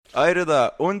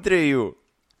Airida, untrejų.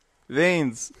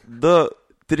 1, 2,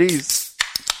 3.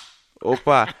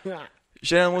 Opa.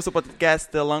 Šiandien mūsų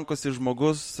podcast'e lankosi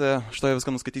žmogus, štai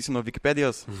viską nuskaitysiu nuo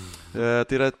Wikipedijos.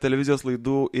 Tai yra televizijos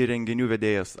laidų ir renginių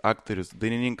vedėjas, aktorius,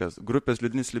 dainininkas, grupės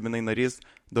Liūdni slibinai narys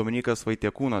Dominykas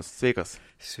Vaitiekūnas. Sveikas.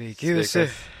 Sveiki visi.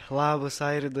 Labas,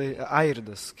 Airidai.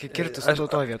 Airidas. Kirtis tu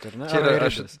to vietoj, ne? Čia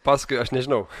aš paskui, aš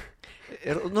nežinau.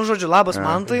 Ir, žodžiu, labas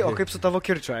Mantai, o kaip su tavo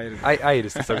kirčiu, Airidai?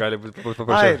 Airis tiesiog gali būti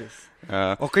paprasčiau. Airis.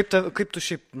 O kaip tu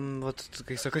šiaip,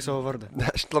 kai sakai savo vardą?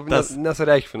 Aš labai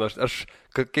nesureikšminu, aš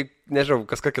kaip, nežinau,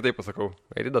 kas ką kitaip pasakau.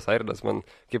 Airidas, man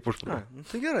kaip užpūrė.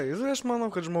 Tai gerai, aš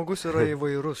manau, kad žmogus yra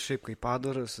įvairus šiaip kaip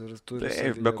padaras ir turi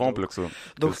Taip, be kompleksų.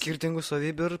 Daug skirtingų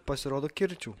savybių ir pasirodo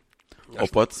kirčių. O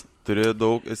pats turi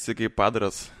daug, esi kaip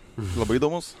padaras. Labai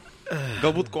įdomus.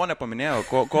 Galbūt ko nepaminėjo,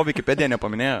 ko Wikipedija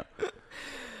nepaminėjo.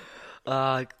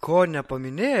 Ko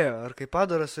nepaminėjo, ar kaip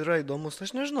padaras yra įdomus,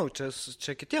 aš nežinau,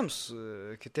 čia kitiems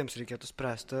reikėtų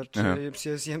spręsti, ar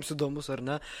čia jiems įdomus ar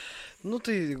ne.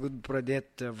 Tai jeigu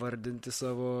pradėti vardinti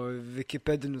savo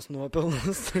wikipedinius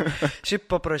nuopelnus, šiaip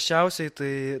paprasčiausiai, tai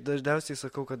dažniausiai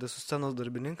sakau, kad esu scenos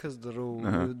darbininkas, darau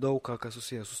daug ką, kas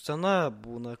susijęs su scena,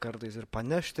 būna kartais ir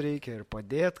panešti reikia, ir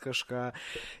padėti kažką,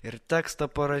 ir tekstą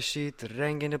parašyti, ir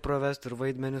renginį pravesti, ir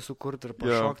vaidmenį sukurti, ir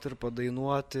pašokti, ir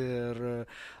padainuoti, ir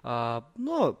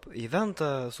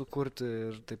eventą sukurti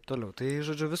ir taip toliau. Tai,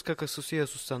 žodžiu, viską, kas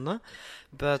susijęs su scena,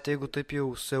 bet jeigu taip jau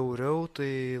siauriau,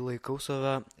 tai laikau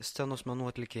save scenos menų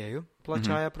atlikėjų,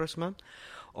 plačiaja prasme,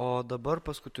 o dabar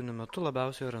paskutiniu metu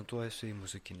labiausiai orientuojasi į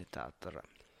muzikinį teatrą.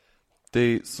 Tai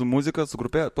su muzika, su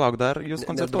grupė, plauk, dar jūs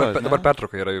koncertuojate? Dabar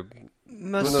pertrauka yra.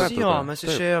 Mes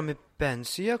išėjom į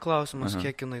pensiją, klausimas,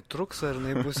 kiek jinai truks, ar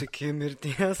jinai bus iki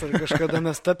mirties, ar kažkada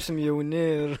mes tapsim jauni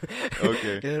ir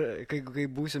kai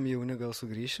būsim jauni, gal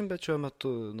sugrįšim, bet šiuo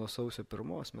metu nuo sausio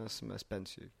 1 mes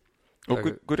pensijai. O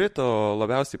kuri tau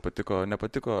labiausiai patiko,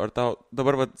 nepatiko? Ar tau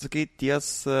dabar, sakai,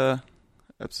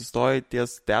 apsistojai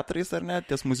ties teatrais ar ne?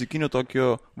 Ties muzikiniu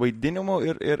tokiu vaidinimu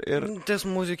ir... Ties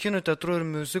muzikiniu teatru ir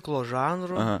miuziklo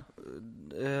žanru.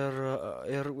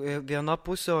 Ir viena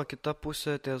pusė, o kita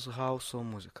pusė ties hauso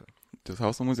muzika. Ties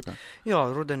hauso muzika? Jo,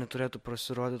 rudenį turėtų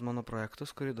pasirodyti mano projektas,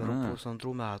 kurį darau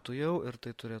 1,5 metų jau, ir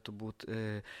tai turėtų būti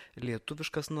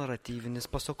lietuviškas naratyvinis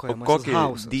pasakojamasis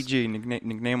hausas. Kokį DJ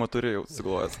nickname turi jau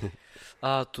sugalvojęs?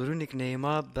 Turiu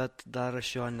nickname, bet dar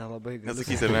aš jo nelabai galiu.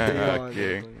 Nesakysi,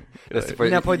 ne?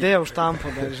 Nepadėjau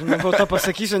štampą dar, žinai, po to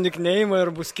pasakysiu nickname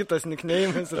ir bus kitas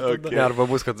nickname'as. Arba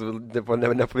bus, kad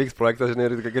nepavyks projektas,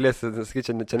 žinai, ir galėsi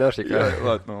sakyti, čia ne aš reikia.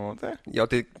 Jo,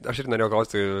 tai aš ir norėjau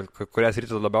klausti, kurias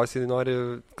rytų labiausiai nori,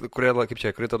 kuri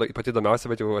pati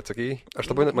įdomiausia, bet jau atsakai.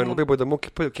 Man labai buvo įdomu,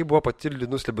 kaip buvo pati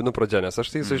Liūdnų slibinų pradžia, nes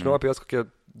aš tai sužinau apie jas kokie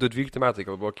 2-12 metai,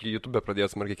 gal buvo, kai YouTube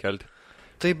pradėjo smarkiai kelti.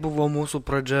 Tai buvo mūsų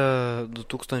pradžia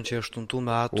 2008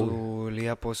 metų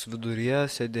Liepos viduryje,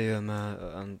 sėdėjome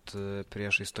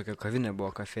priešais tokią kavinę,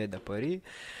 buvo Café de Paris,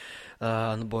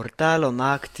 ant bortelio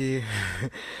naktį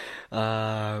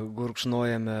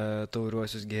gurkšnojame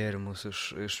tauriuosius gėrimus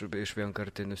iš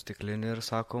vienkartinių stiklinių ir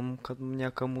sakom, kad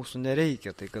niekam mūsų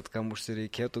nereikia, tai kad kam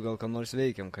užsireikėtų, gal ką nors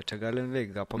veikiam, kad čia galim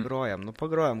veikti, gal pagrojam,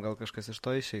 gal kažkas iš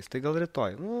to išeis, tai gal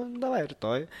rytoj, davai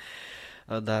rytoj.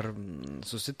 Dar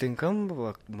susitinkam,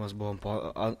 mes buvom po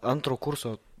antro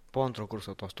kurso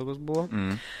atostogos buvo.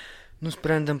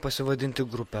 Nusprendėm pasivadinti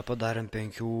grupę, padarėm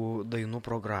 5 dainų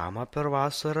programą per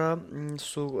vasarą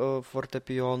su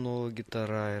fortepijonu,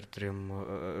 gitara ir 3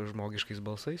 žmogiškais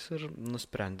balsais ir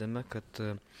nusprendėme, kad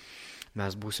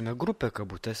mes būsime grupė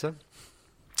kabutėse.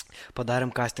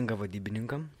 Padarėm castingą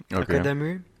vadybininkam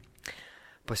akademijai.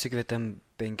 Pasikvietėm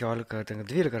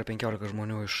 12 ar 15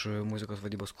 žmonių iš muzikos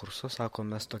vadybos kurso, sako,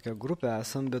 mes tokia grupė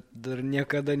esam, bet dar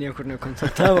niekada niekur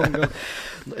nekoncertavom.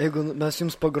 Jeigu mes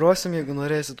jums pagrosim, jeigu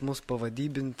norėsit mus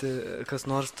pavadybinti, kas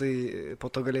nors, tai po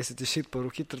to galėsit išeit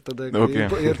parūkyti ir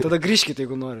tada grįžkite,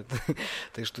 jeigu norit.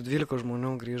 Tai iš tų 12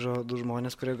 žmonių grįžo 2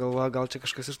 žmonės, kurie galvoja, gal čia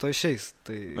kažkas iš to išeis.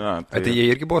 Tai jie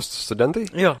irgi buvo studentai?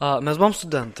 Jo, mes buvom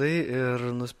studentai ir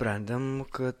nusprendėm,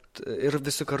 kad ir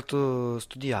visi kartu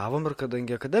studijavom ir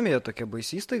kadangi akademija tokia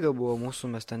baisi įstaiga buvo mūsų,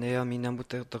 mes ten ėjom į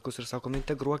nebūtė takus ir sakom,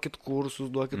 integruokit kursus,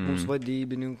 duokit mums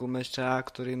vadybininkų, mes čia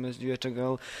aktoriai, mes jie čia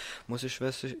gal mus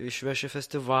išveš į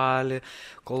festivalį,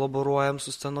 kolaboruojam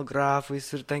su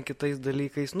scenografais ir ten kitais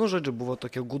dalykais. Žodžiu, buvo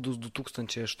tokie gudus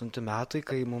 2008 metai,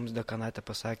 kai mums dekanatė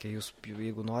pasakė, jūs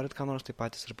jeigu norit ką nors, tai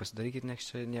patys ir pasidarykit,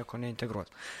 nes čia nieko neintegruos.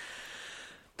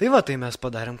 Tai mes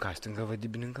padarėm castingą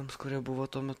vadybininkams, kurie buvo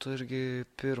tuo metu irgi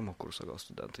 1 kurso gal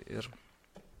studentai.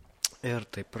 Ir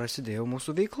taip prasidėjo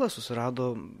mūsų veikla,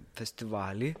 susirado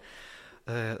festivalį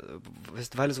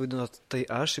festivalis vadino Tai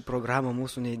aš į programą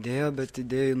mūsų neįdėjo, bet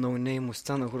įdėjo naunėjimų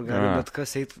sceną, kur gali bet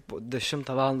kas eiti 10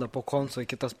 valandą po konso į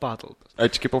kitas patalpas.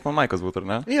 Čia kaip open mic'as būtų, ar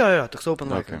ne? Jo, toks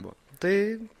open mic'as buvo. Tai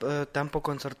ten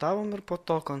pakoncertavom ir po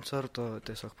to koncerto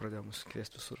tiesiog pradėjom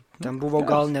kviesti visur. Ten buvo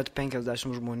gal net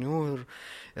 50 žmonių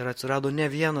ir atsirado ne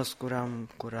vienas, kuriam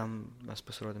mes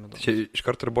pasirodėme daug. Čia iš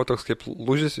karto ir buvo toks kaip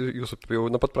lūžis jūsų jau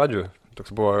nuo pat pradžių.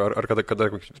 Toks buvo, ar kada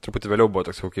truputį vėliau buvo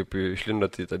toks jau kaip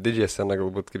išlindot į tą didžiąją sceną,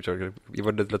 galbūt kaip čia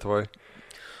įvardėt Lietuvoje?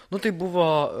 Nu tai buvo,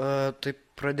 tai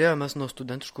pradėjome nuo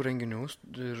studentiškų renginių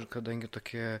ir kadangi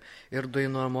tokie ir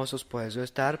dainuojamosios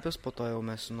poezijos terpės, po to jau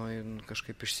mes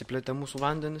kažkaip išsiplėtė mūsų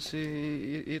vandenis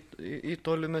į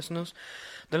tolimesnius.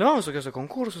 Dalyvavom tokiuose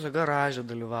konkursuose, garaže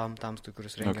dalyvavom tamstui,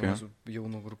 kuris rengė mūsų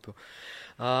jaunų grupių.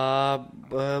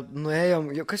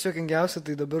 Nuėjom, kas juokingiausia,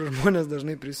 tai dabar žmonės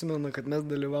dažnai prisimena, kad mes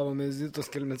dalyvavome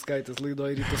Zitos Kelmickaitės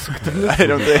laidoje Rytas suktinis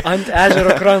ant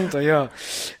ežero kranto, jo.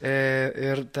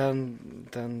 Ir ten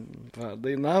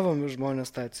dainavom,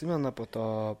 žmonės tą atsimena, po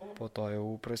to jau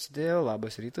prasidėjo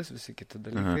Labas rytas, visi kiti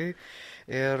dalykai.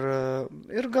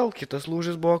 Ir gal kitas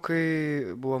lūžis buvo, kai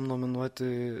buvom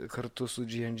nominuoti kartu su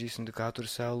G&G sindikatu ir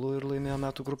Selu ir laimėjo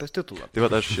metų grupės titulą. Tai va,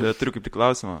 aš turiu kaip tik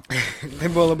klausimą. Tai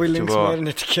buvo labai linksma ir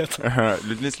netikėta.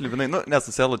 Liūdnis liūdinai, nes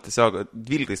su Selu tiesiog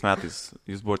 12 metais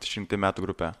jūs buvote išrinkti metų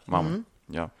grupę, mamą.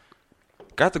 Jo.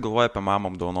 Ką tu galvoji apie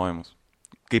mamą apdovanojimus?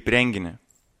 Kaip renginį?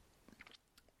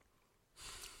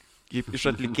 Kaip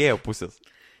iš atlikėjo pusės?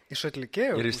 Iš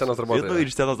atlikėjų? Ir iš scenos darbuotojo. Ir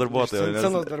iš scenos darbuotojo. Iš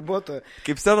scenos darbuotojo.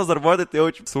 Kaip scenos darbuotojo, tai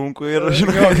jaučiu sunku ir...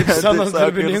 Kaip scenos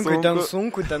darbininkui ten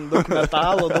sunku, ten daug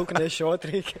metalo, daug nešiot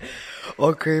reikia.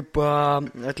 O kaip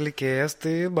atlikėjas,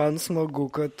 tai man smagu,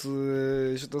 kad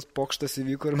šitas pokštas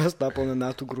įvyko ir mes tapome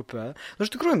metų grupę. Na,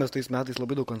 iš tikrųjų, mes tais metais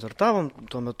labai daug koncertavom.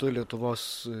 Tuo metu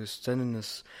Lietuvos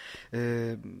sceninis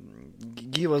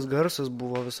gyvas garsas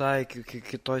buvo visai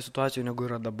kitoj situacijoje negu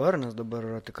yra dabar, nes dabar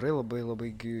yra tikrai labai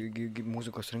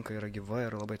muzikos rinka yra gyva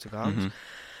ir labai atsigavus.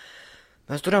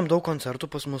 Mes turėjom daug koncertų,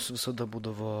 pas mus visada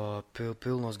būdavo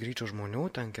pilnos gryčio žmonių,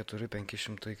 ten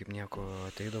 400-500 kaip nieko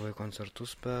ateidavo į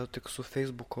koncertus, bet tik su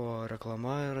Facebooko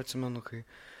reklama ir atsimenu, kai...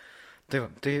 Tai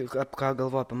ką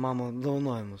galvoju apie mamą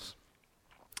apdovanojimus.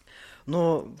 Nu,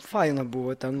 faina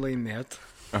buvo ten laimėt.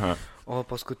 Aha. O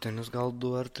paskutinius gal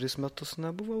 2 ar 3 metus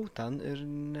nebuvau ten ir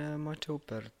nemačiau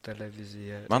per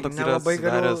televiziją. Man toks yra nelabai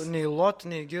galiu nei lot,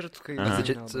 nei girt, kai...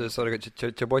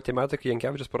 Čia buvo tie metai, kai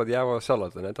Jankevičius parodijavo Selą,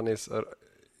 ne? Tenais,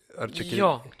 ar čia...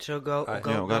 Jo, čia gal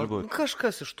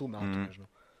kažkas iš tų metų, nežinau.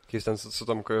 Kai jis ten su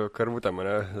tom karvutėm,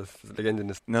 ne?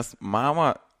 Legendinis. Nes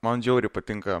mama, man žiauriai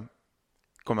patinka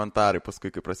komentarai paskui,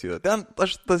 kai prasideda. Ten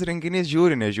aš tas renginys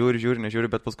nežiūri,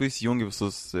 bet paskui įsijungi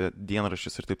visus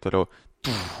dienraščius ir taip toliau.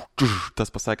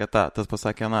 Tas pasakė tą, tas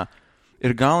pasakė aną.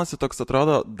 Ir gaunasi toks,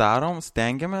 atrodo, darom,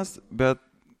 stengiamės, bet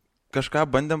kažką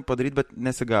bandėm padaryti, bet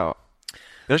nesigavo.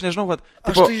 Ir aš nežinau, kad...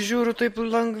 Aš tai žiūriu taip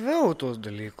lengviau tuos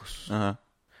dalykus. Aha.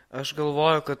 Aš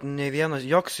galvoju, kad ne vienas,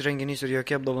 joks renginys ir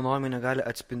jokie apdovanojimai negali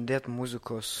atspindėti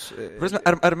muzikos...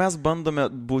 Ar mes bandome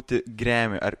būti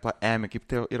Grammy, ar Emmy, kaip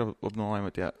tai yra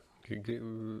apdovanojimai tie?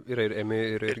 Yra ir Emmy,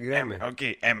 ir Grammy. Ok,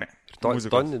 Emmy.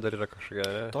 Tony dar yra kažkokia,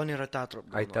 ne? Tony yra teatro.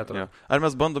 Ai, teatro. Ja. Ar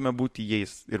mes bandome būti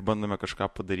jais ir bandome kažką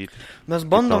padaryti? Mes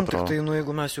bandom, tik tai,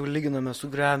 jeigu mes jau lyginame su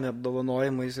Grammy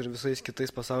apdovanojimais ir visais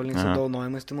kitais pasauliniais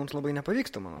apdovanojimais, tai mums labai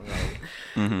nepavyksta, mano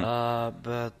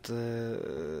galva.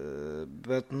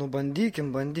 Bet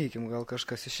bandykim, gal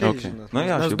kažkas išėjo, žinot.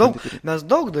 Mes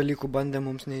daug dalykų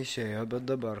bandėm, mums neišėjo, bet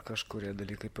dabar kažkurie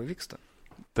dalykai pavyksta.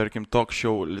 Tarkim, Talk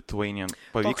Show Lithuanian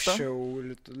pavyksta? Talk Show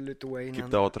Lithuanian.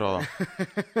 Kaip tau atrodo?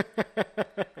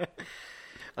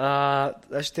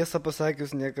 Aš tiesą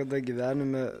pasakius niekada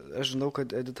gyvenime, aš žinau,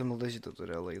 kad Edita Mildažytė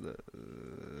turėjo laidą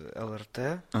LRT.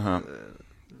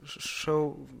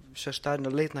 Šou,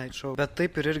 šeštadienio late night show, bet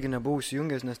taip ir irgi nebuvau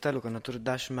įsijungęs, nes Teliuko neturi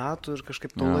 10 metų ir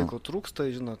kažkaip to laiko trūksta,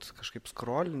 žinot, kažkaip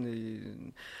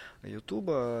scrollini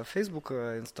YouTube'ą,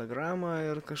 Facebook'ą, Instagram'ą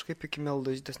ir kažkaip iki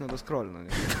Mildažytės nedascrollinu.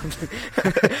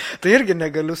 Tai irgi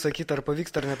negaliu sakyti, ar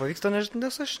pavyksta ar nepavyksta,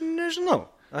 nes aš nežinau.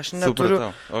 Aš neturiu,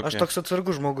 aš toks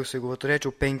atsargus žmogus, jeigu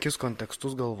turėčiau 5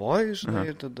 kontekstus galvoj, žinai,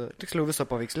 ir tada, tiksliau visą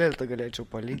paveikslėlį, tą galėčiau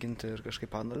palyginti ir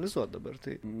kažkaip analizuoti dabar.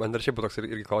 Tai... Man dar šiaip buvo toks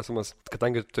irgi klausimas,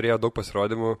 kadangi turėjo daug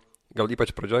pasirodymų, gal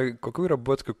ypač pradžioj, kokių yra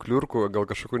buvot kliurkų, gal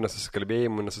kažkokių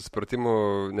nesusikalbėjimų, nesusipratimų,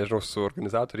 nežinau, su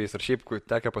organizatoriais, ar šiaip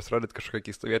tekę pasirodyti kažkokią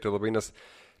keistą vietą labai, nes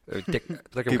tiek,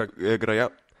 tarkim,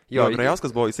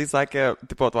 Grajauskas buvo, jisai sakė,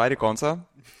 tipo, atvarį koncą,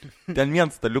 ten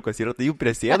vienas staliukas yra, tai jų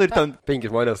prisėdo ir ten 5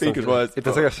 žmonės. Ir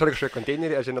ten sakė, kažkokie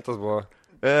konteineriai, aš žinau, tas buvo.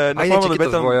 Nepamenu,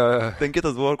 bet ten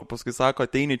kitas buvo, paskui sako,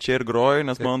 ateini čia ir groju,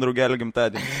 nes mano draugelio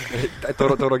gimtadienį.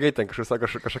 Tauragiai ten kažkas sako,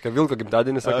 kažkokia Vilko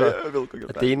gimtadienį, sako,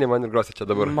 ateini man ir grosi čia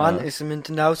dabar. Man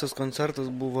įsimintiniausias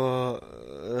koncertas buvo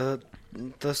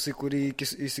tas, į kurį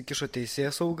įsikišo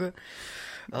teisėsauga.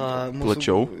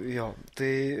 Plačiau. Jo,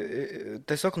 tai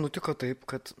tiesiog nutiko taip,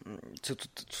 kad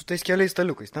su tais keliais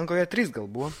staliukais, ten kokie 3 gal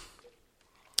buvo.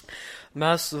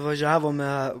 Mes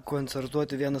važiavome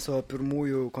koncertuoti vieną savo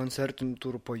pirmųjų koncertinių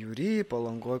turų pajūry,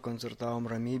 Palangoje koncertavom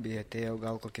Ramybėje, atėjo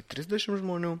gal kokie 30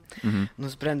 žmonių.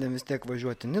 Nusprendėm vis tiek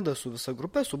važiuoti Nidą su visa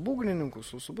grupė, su būgnininku,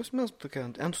 su bus mes tokie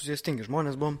entuziastingi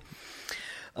žmonės buvom.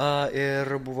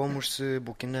 Ir buvom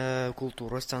užsibukinę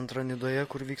kultūros centrą Nidoje,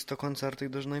 kur vyksta koncertai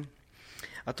dažnai.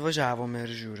 Atvažiavome ir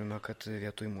žiūrime, kad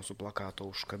vietoj mūsų plakato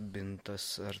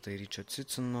užkabintas, ar tai Ryčio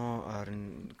Cicino, ar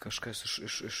kažkas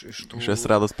iš tų... Iš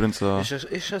estrados princo.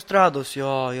 Iš estrados,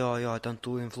 jo, ten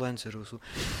tų influencerių.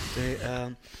 Tai,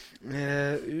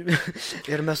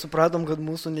 ir mes supratom, kad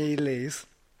mūsų neįleis.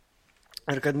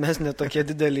 Ir kad mes netokie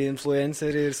dideli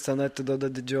influenceriai ir scena atiduoda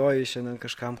didžioji šiandien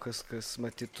kažkam, kas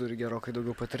matyt turi gerokai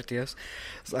daugiau patirties.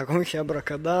 Sakom, hebra,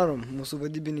 ką darom? Mūsų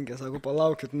vadybininkė sako,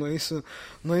 palaukit, nueisiu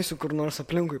kur nors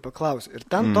aplinkui paklausiu. Ir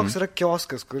ten toks yra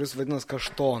kioskas, kuris vadinas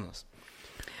Kaštonas.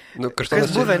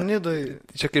 Kas buvę Nidoj.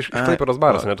 Čia iš Klaipėdos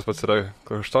baras, net tas pats yra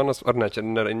Kaštonas, ar ne, čia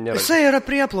nėra. Jisai yra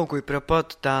prieplaukui, prie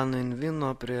pat ten Invino,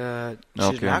 prie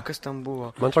Širnekas ten buvo.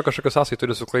 Man atrodo, kažkokios sąsai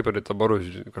turi su Klaipėdai tą barų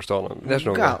Kaštoną.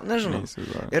 Nežinau. Gal, nežinau.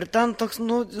 Ir ten toks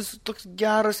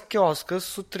geras kioskas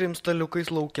su 3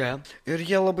 staliukais lauke. Ir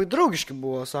jie labai draugiški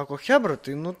buvo, sako, hebra,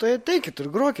 tai ateikit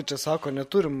ir grokit čia, sako,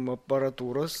 neturim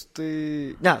aparatūros,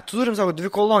 tai... Ne, turim, sako,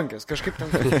 2 kolonkės, kažkaip ten...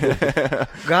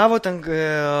 Gavo ten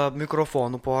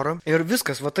mikrofonų porą. Ir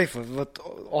viskas, va taip, va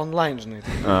online, žinai,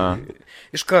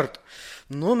 iš karto.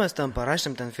 Mes ten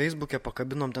parašėm, ten Facebook'e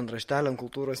pakabinom ten raštelę ant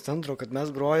kultūros centro, kad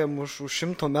mes grojam už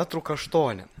 100 metrų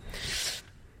Kaštone.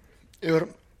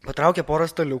 Ir patraukė porą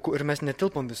staliukų ir mes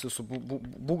netilpom visi su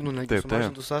būgnu, negi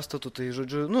sumažintų sąstatų, tai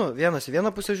žodžiu, vienas į vieną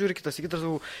pusę žiūri, kitas į kitą,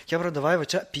 hebra, davai, va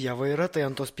čia pieva yra, tai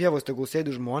ant tos pievos tegul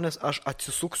sėdi žmonės, aš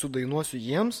atsisuksiu, dainuosiu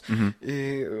jiems.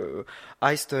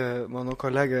 Aistė, mano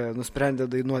kolegė, nusprendė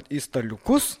dainuoti į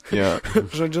staliukus.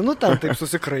 Žodžiu, ten taip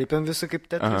susikraipėm visi kaip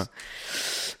tetis.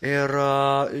 Ir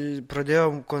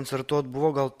pradėjom koncertuoti, buvo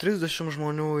gal 30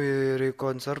 žmonių ir į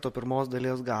koncerto pirmos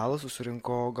dalies galą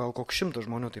susirinko gal koks 100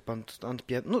 žmonių, taip ant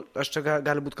pietų. Aš čia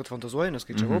gali būti, kad fantazuoju,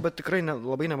 neskaičiavau, bet tikrai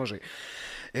labai nemažai.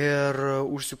 Ir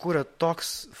užsikūrė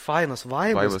toks fainas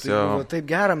vaibas, tai buvo taip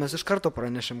gera, mes iš karto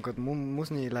pranešėm, kad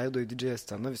mus neįleido į didžiąją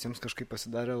sceną, visiems kažkaip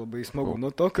pasidarė labai smagu.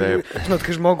 Nuo to, kai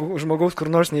žmogaus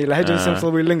kur nors neįleidžia, visiems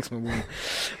labai linksma būna.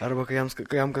 Arba kai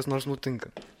jam kas nors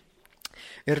nutinka.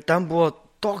 Ir ten buvo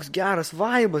toks geras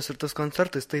vaibas ir tas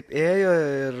koncertas taip ėjo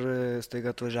ir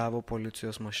staiga atvažiavo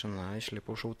policijos mašina,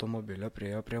 išlipo iš automobilio,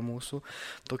 priėjo prie mūsų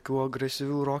tokių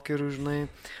agresyvių rokerių, žinai,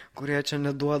 kurie čia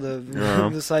neduoda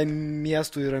visai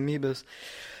miestui ramybės.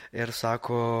 Ir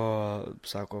sako,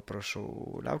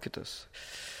 prašau, liaukitės.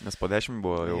 Nes po 10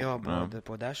 buvo jau. Jo,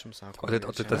 po 10, sako.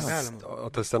 O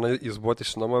tas scena, jūs buvote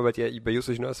išnuomo, bet jie be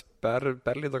jūsų žinios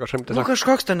perleido kažkam tiesiog.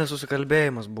 Kažkoks ten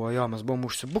nesusikalbėjimas buvo, jo, mes buvom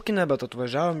užsibukinę, bet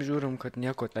atvažiavom, žiūrim, kad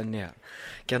nieko ten nėra.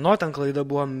 Kieno ten klaida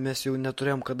buvo, mes jau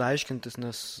neturėjom kada aiškintis,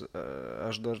 nes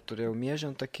aš dar turėjau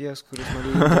miežę ant akies, kuris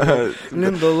man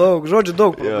lindo lauk. Žodžiu,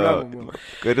 daug problemų buvo.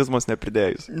 Karizmos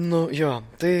nepridėjus. Jo,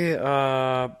 tai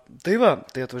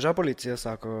atvažiavo policija,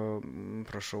 sako,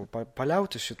 prašau,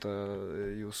 paliauti šitą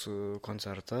jūsų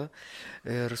koncertą.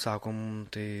 Ir sakom,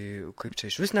 tai kaip čia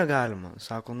iš vis negalima?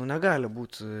 Sako, negali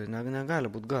būti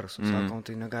garso. Sakom,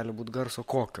 tai negali būti garso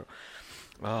kokio.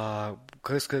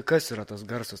 Kas yra tas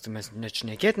garsas? Tai mes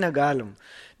nešnekėti negalim.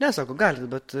 Ne, sako, galite,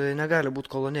 bet negali būti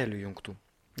kolonėlių jungtų.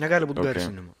 Negali būti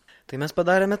garsinimo. Tai mes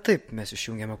padarėme taip, mes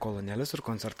išjungėme kolonėlės ir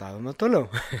koncertavome toliau.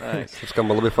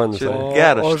 Skamba labai fanas.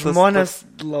 O žmonės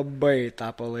labai tą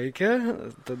palaikė,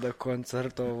 tada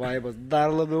koncerto vaibas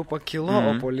dar labiau pakilo,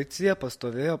 o policija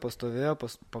pastovėjo,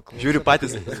 paklausė. Žiūri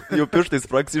patys, jau pirštais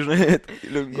spraksi, žinai,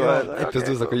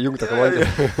 Epizdus, sako, jungta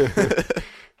komandė.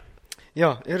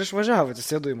 Jo, ir išvažiavo,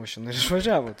 atsisėdo į mašiną ir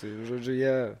išvažiavo, tai žodžiu,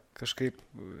 jie kažkaip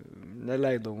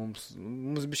neleido mums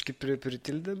biški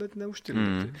pritildė, bet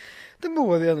neužtildė. Tai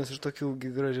buvo vienas iš tokių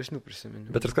gražesnių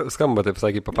prisiminimų. Bet ir skamba taip,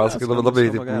 sakė, papasakai labai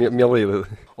mielai.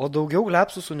 O daugiau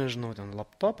lepsusų, nežinau, ten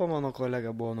laptopą mano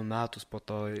kolega buvo numetus, po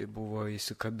to buvo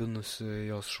įsikabinusi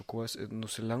jos šukuos,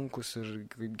 nusilenkus ir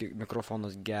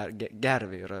mikrofonas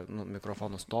gervė yra,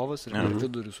 mikrofonas stovas ir per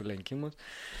vidurį sulenkimas.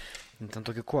 Ten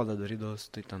tokį kodą darydavos,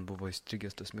 tai ten buvo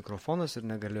įstrigęs tas mikrofonas ir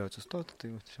negalėjo atsistoti,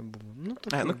 tai čia buvo,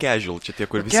 casual, čia tie,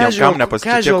 kur visiems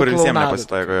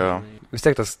nepasitaiko. Vis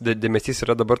tiek tas dėmesys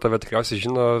yra dabar, tave tikriausiai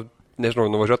žino, nežinau,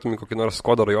 nuvažiuotum į kokį nors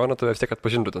Skodo rajoną, tave vis tiek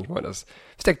atpažintų ten žmonės.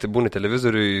 Vis tiek tai būna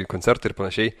televizoriui, koncertai ir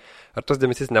panašiai. Ar tas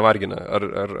dėmesys nevargina?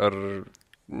 Ar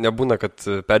nebūna, kad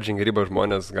peržengia ribą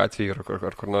žmonės gatvėje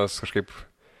ar kur nors kažkaip...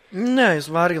 Ne, jis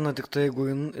vargina tik tai,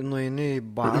 jeigu nueini į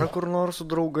barą kur nors su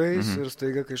draugais ir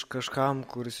staiga kažkam,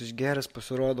 kuris išgeręs,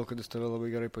 pasirodo, kad jis tave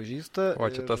labai gerai pažįsta. O,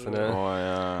 čia tas, ne?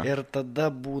 Ir tada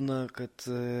būna, kad,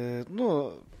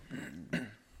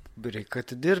 reikia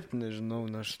atidirbti, nežinau,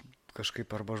 aš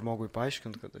kažkaip arba žmogui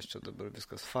paaiškint, kad aš čia dabar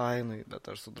viskas fainai, bet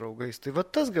aš su draugais. Tai va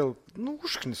tas gal,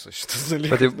 užknisa šitas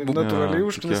dalykas, natūraliai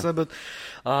užknisa,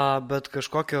 bet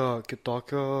kažkokio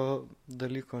kitokio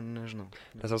dalyko nežinau.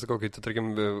 Nes aš sakau, kai tu,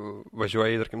 tarkim,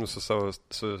 važiuoji, tarkim, su savo,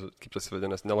 kaip tas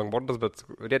vadinasi, ne longboardas, bet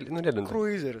rėlintas.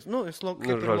 Cruiseris, jis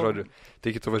žodžiu.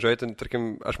 Tai kai tu važiuoji,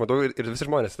 tarkim, aš matau ir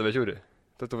visi žmonės tave žiūri.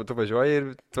 Tu važiuoji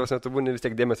ir tu būni vis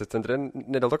tiek dėmesio centre,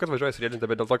 ne dėl to, kad važiuoji su rėlinta,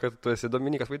 bet dėl to, kad tu esi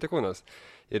Dominykas Vaitiekūnas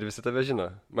ir visi tave žino.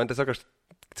 Man tiesiog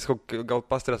gal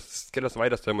pastarės kelias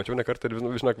savaitės tave mačiau ne kartą ir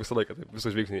žinok visą laiką,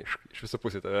 visų žvilgsniai iš visų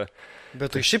pusės tave.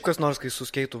 Bet tai šiaip kas nors, kai su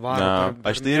skeitu varo.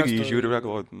 Aš tai irgi žiūriu,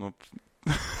 galvoju,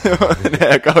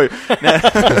 ne.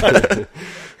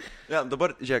 Ja,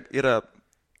 dabar, žiūrėk, yra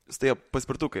staiga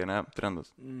paspirtukai, ne, trendas.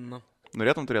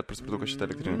 Norėtum turėti paspirtuką šitą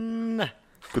elektrinį? Ne.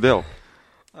 Kodėl?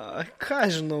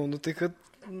 Ką žinau, tai kad...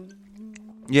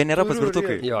 Jie nėra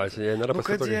paspirtukai. Jo, jie nėra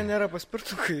paspirtukai. Kad jie nėra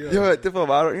paspirtukai. Jo, tipo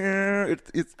varo ir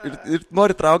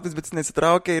nori trauktis, bet jis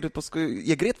nesitraukia ir paskui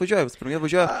jie greit važiuoja, jie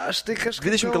važiuoja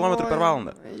 20 km per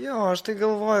valandą. Jo, aš tai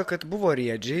galvoju, kad buvo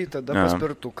riedžiai, tada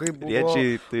paspirtukai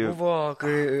buvo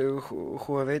kai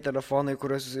Huawei telefonai,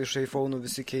 kuriuos iš iPhone'ų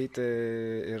visi keitė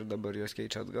ir dabar juos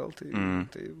keičia atgal, tai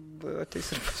ateis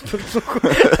ir paspirtukų.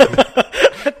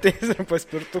 Ateis ir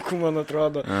paspirtukų, man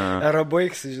atrodo. Era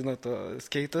baigsi, žinot,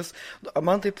 skeitas.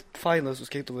 Man taip faina su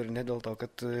skeitu ir ne dėl to,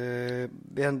 kad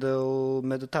vien dėl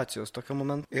meditacijos tokio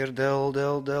momento ir dėl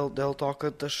to,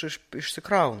 kad aš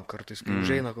išsikraunu kartais, kai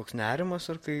užeina koks nerimas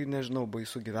ar kai, nežinau,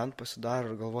 baisu gyvent pasidaro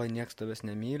ir galvoju, nieks tavęs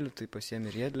nemyli, tai pasiemi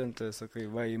riedlentę, sakai,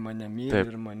 va, į mane myli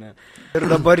ir mane. Ir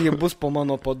dabar ji bus po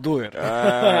mano padu ir. O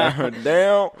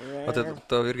tai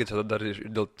tau irgi čia dar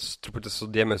dėl truputį su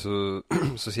dėmesiu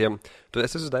susijęm. Tu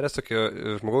esi susidaręs tokio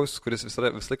žmogaus, kuris visą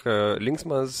laiką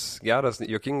linksmas, geras,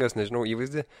 juokingas, nežinau,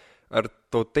 įvaizdį. Ar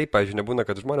tau taip, pavyzdžiui, nebūna,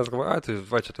 kad žmonės galvoja, tai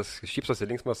va, čia tas šypsosi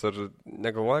linksmas, ar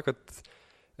negalvoja, kad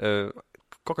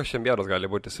kokios šiam geros gali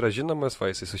būti. Jis yra žinomas,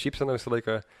 va, jisai sušypsena visą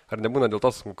laiką. Ar nebūna dėl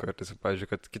to sunku, kartais, pavyzdžiui,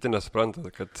 kad kiti nesupranta,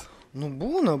 kad...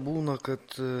 Būna,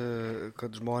 kad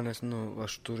žmonės,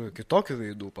 aš turiu kitokių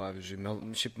veidų, pavyzdžiui.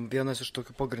 Šiaip vienas iš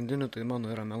tokių pagrindinių, tai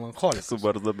mano yra melancholikas. Su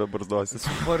barzda be barzdos.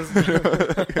 Su barzda.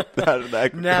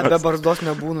 Ne, be barzdos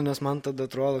nebūnu, nes man tada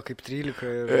atrodo kaip 13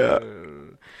 ir...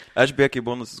 Aš beje, kai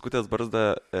buvau nusiskutęs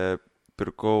barzdą,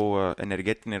 pirkau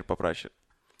energetinį ir paprašė.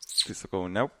 Tai sakau,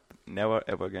 never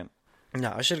ever again. Ne,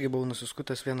 aš irgi buvau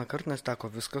nusiskutęs vieną kartą, nes teko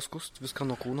viską skust, viską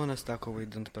nuo kūno, nes teko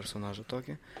vaidinti personažą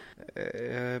tokį.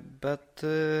 Bet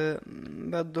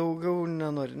daugiau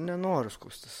nenoriu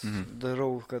skustis.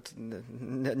 Darau, kad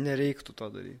nereiktų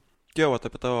to daryti. Jau,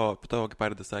 apie tavo, kaip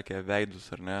Ardas sakė, veidus,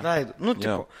 ar ne? Veidus,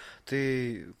 tipo. Tai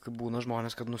kai būna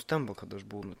žmonės, kad nustemba, kad aš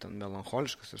būnu ten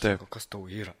melancholiškas ir sako, kas tau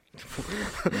yra.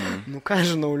 Ką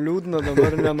žinau, liūdna,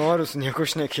 dabar nenoriu su nieko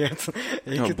šnekėti.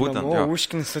 Eikit namo,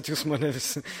 užknisat jūs mane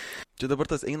visi. Čia dabar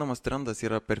tas einamas trendas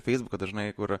yra per Facebooką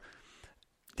dažnai, kur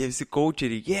tie visi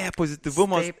coacheriai,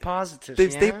 pozityvumas. Stay positive.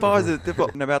 Taip, stay positive.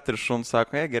 Nebet ir šun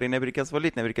sako, gerai, nebereikės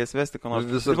valyti, nebereikės vesti, ko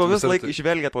nors. Vis laik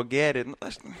išvelgia po gerį.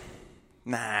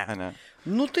 Ne.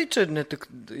 Tai čia ne tik,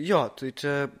 tai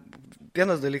čia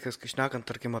vienas dalykas, kai šnekant,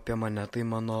 tarkim, apie mane, tai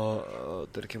mano,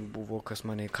 tarkim, buvo, kas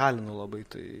mane įkalino labai,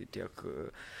 tai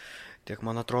tiek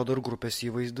man atrodo ir grupės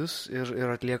įvaizdis,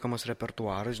 ir atliekamas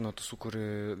repertuaras, žinot, tu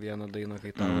sukuri vieną dainą,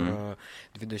 kai tau yra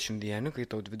 20 dienų, kai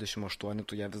tau 28,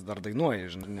 tu ją vis dar dainuoji,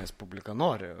 žinot, nes publika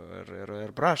nori ir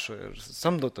prašo, ir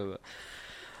samdo tave.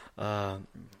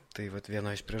 Tai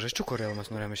viena iš priežasčių, kodėl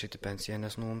mes norėjome išeiti pensiją,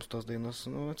 nes mums tos dainos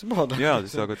atsibodo. Jo,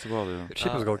 tiesiog atsibodo.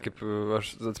 Šiaip jūs gal kaip,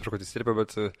 aš atsiprašau, kad įsirpė,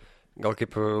 bet gal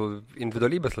kaip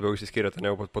individualybės labiau išsiskyrėte, ne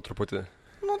jau po truputį.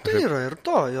 Tai yra ir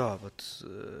to, bet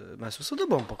mes visada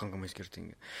buvom pakankamai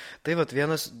skirtingi. Tai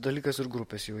vienas dalykas ir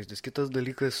grupės įvaizdis. Kitas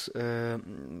dalykas,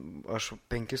 aš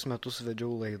 5 metus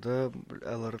vedžiau laidą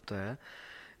LRT.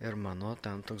 Ir mano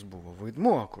ten toks buvo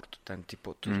vaidmuo, kur tu ten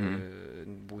tipo turi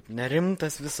būti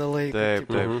nerimtas visą laiką.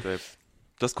 Taip.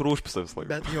 Tas kur užpisa visą laiką.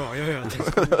 Bet jo.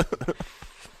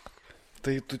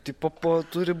 Tai tu tipo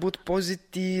turi būti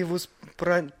pozityvus,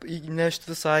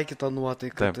 įnešti visai kitą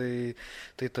nuotaiką,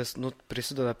 tai tas,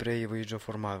 prisideda prie įvaizdžio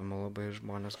formavimo labai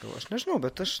žmonės gal. Aš nežinau,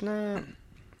 bet aš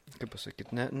kaip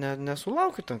pasakyti,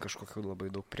 nesulaukiu ten kažkokių labai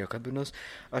daug priekabių, nes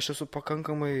aš esu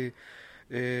pakankamai,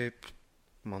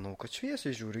 manau, kad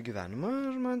šviesiai žiūri gyvenimą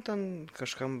ir man ten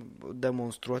kažkam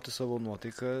demonstruoti savo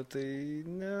nuotaiką, tai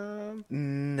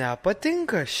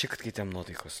nepatinka šiek tiek kitiem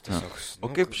nuotaikos. Tiesiog,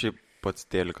 o kaip šiaip pats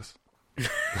telikas?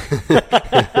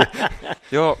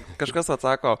 Jo, kažkas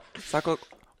atsako, sako,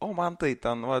 o man tai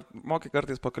ten, moki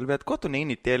kartais pakalbėti, ko tu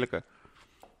neini teliką?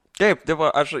 Taip,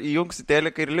 aš įjungsiu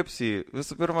teliką ir lipsiu.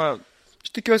 Visų pirma... Aš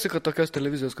tikiuosi, kad tokios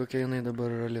televizijos, kokia jinai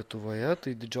dabar yra Lietuvoje,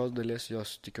 tai didžios dalies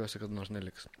jos tikiuosi, kad nors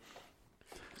neliks.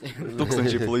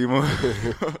 1000 plojimų.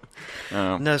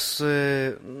 Nes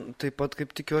taip pat,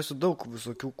 kaip tikiuosi, daug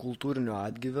visokių kultūrinių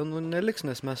atgyvenų neliks,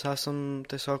 nes mes esam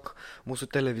tiesiog, mūsų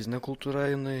televizinė kultūra,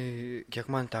 jinai, kiek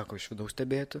man teko iš vidaus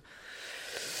stebėti,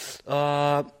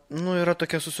 yra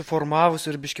tokia susiformavusi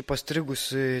ir biški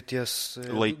pastrigusi ties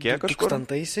laikė kažkur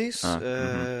 2000-aisiais.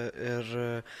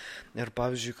 Ir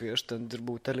pavyzdžiui, kai aš ten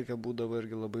dirbau telike, būdavo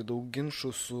irgi labai daug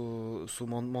ginčų su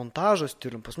montažo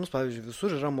stilium. Pas mus, pavyzdžiui,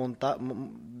 visur yra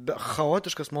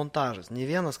chaotiškas montažas. Nei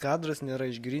vienas kadras nėra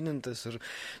išgrynintas ir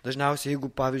dažniausiai,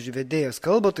 jeigu, pavyzdžiui, vedėjas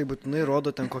kalba, tai būtinai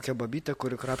rodo ten kokią babytę,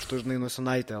 kuri krapšto, žinai,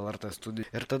 Nosinaitę LRT studijų.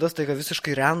 Ir tada staiga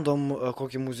visiškai random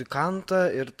kokį muzikantą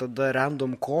ir tada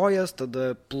random kojas,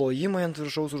 tada plojimai ant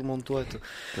viršaus užmontuoti.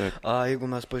 Jeigu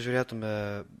mes pažiūrėtume,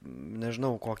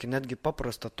 nežinau, kokį netgi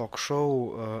paprastą talk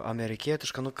show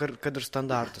amerikietišką, kad ir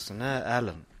standartas,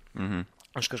 Ellen.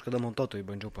 Aš kažkada montuotojai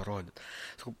bandžiau parodyti.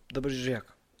 Sakau, dabar žiūrėk,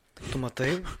 tu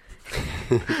matai,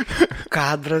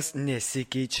 kadras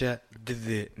nesikeičia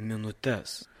 2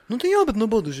 minutės. Tai jo, bet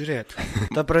nuobodu žiūrėti.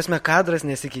 Ta prasme, kadras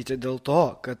nesikeičia dėl to,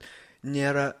 kad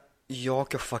nėra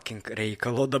jokio fucking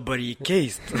reikalo dabar jį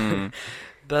keisti.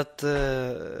 Bet,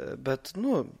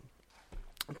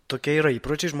 tokie yra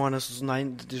įpročiai, žmonės,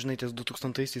 žinai, ties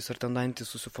 2000-aisiais ar ten 90-ais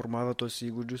susiformavę tos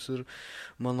įgūdžius ir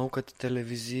manau, kad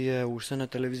televizija, užsienio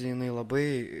televizija, jinai labai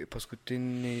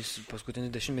paskutinį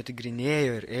dešimtmetį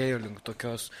grinėjo ir ėjo link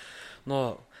tokios,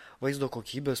 vaizdo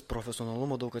kokybės,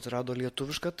 profesionalumo daug atsirado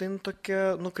lietuviška, tai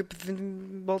tokia, kaip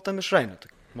balta mišrainė.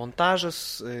 Montažas,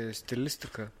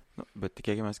 stilistika. Bet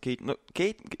tikėkime,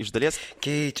 iš dalies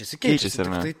keičiasi.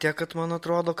 Tai tiek, kad man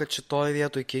atrodo, kad šitoje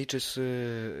vietoje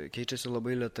keičiasi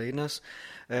labai lėtai, nes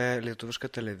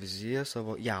lietuviška televizija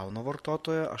savo jauno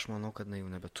vartotojo, aš manau, kad jau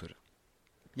nebeturi.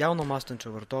 Jauno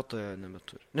mąstančio vartotojo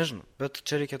nebeturi. Nežinau, bet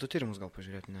čia reikėtų tyrimus gal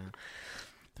pažiūrėti.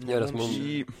 Nes mums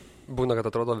būna, kad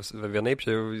atrodo vienaip,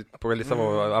 čia jau pagal savo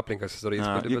aplinkas susidarai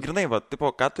įspūdį. Grinai,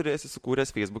 ką turi esi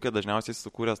sukūręs Facebook'e, dažniausiai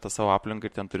sukūręs tą savo aplinką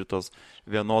ir ten turi tos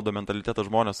vienodo mentaliteto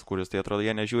žmonės sukūręs, tai atrodo,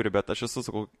 jie nežiūri, bet aš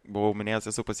buvau minėjęs,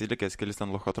 esu pasilikęs kelis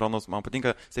ten lochatronus, man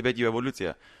patinka stebėti jų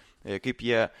evoliuciją, kaip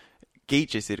jie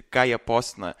keičiasi ir ką jie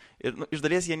postina. Ir iš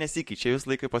dalies jie nesikeičia, jūs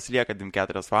laikai pasilieka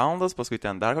 4 valandas, paskui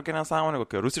ten dar kokia nesąmonė,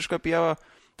 kokia rusiška pieva.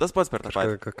 Tas pats per tą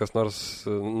patį. Kas nors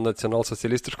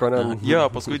nacionalsocialistiško, ne? Jo,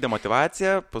 paskui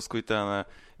demotyvacija, paskui ten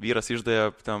vyras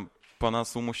išdavė, ten pana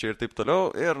sumušė ir taip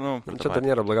toliau. Ir, čia tai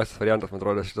nėra blogasis variantas, man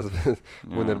atrodo, šitas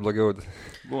būna ir blogiau.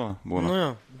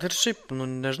 Būna. Ir šiaip,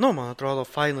 nežinau, man atrodo,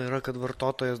 faina yra, kad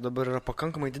vartotojas dabar yra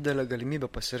pakankamai didelė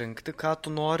galimybė pasirinkti, ką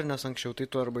tu nori, nes anksčiau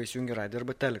tai tu arba įsijungi radiją,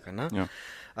 arba teleką, ne? Jo.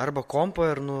 Arba kompą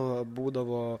ir,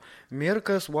 būdavo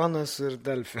Mirkas, Onas ir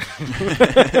Delfi.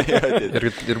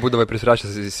 ir būdavo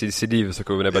prisirašęs į CD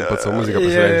visokų, nebent pats savo muziką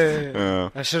pasileisti.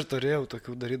 Aš ir turėjau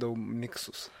tokių, darydavau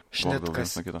miksus. Šnet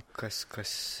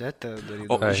kasetę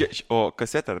darydavau. O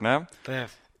kasetę, ar ne?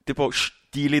 Taip. Tipo,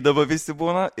 tyliai dabar visi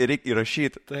būna ir reikia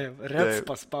įrašyti. Taip, reps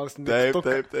paspausti. Taip.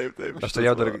 Aš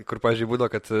turėjau dar, kur, pavyzdžiui,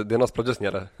 būdavo, kad dainos pradžios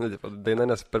nėra. Daina,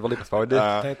 nes per vėlai paspaudė.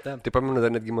 Taip. Tai pamenu,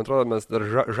 dar netgi, man atrodo, mes dar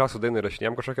žasų dainą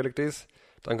įrašinėjom kažkokią liktais.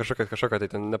 Ten kažkokią,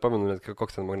 tai ten nepamenu, net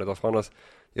koks ten magnetofonas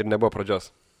ir nebuvo pradžios.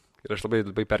 Ir aš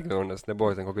labai pergyvenau, nes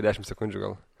nebuvo ten kokių 10 sekundžių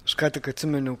gal. Aš ką tik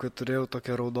atsimeniau, kad turėjau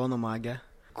tokią raudoną magę,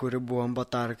 kuri buvo ant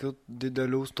batarkių,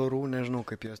 didelių, storų, nežinau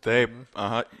kaip jos. Taip,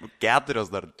 4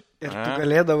 dar. Ir tu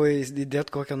galėdavai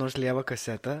įdėti kokią nors lievą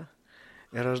kasetę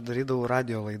ir aš darydavau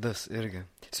radio laidas irgi.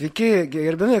 Sveiki,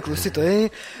 gerbiami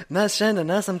klausytojai, mes šiandien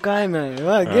esam kaime,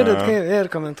 girdit kaip ir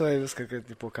komentuoja viską,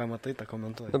 kad ką matai, tą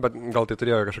komentuoja. Bet gal tai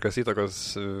turėjo kažkokios įtakos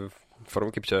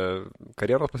kaip čia,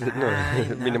 karjeros pasidėtinu,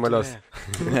 minimalios.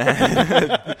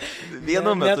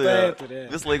 Vienu metu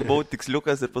vis laik buvau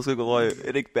tiksliukas ir paskui galvoju,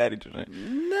 reikia perėti, žinai.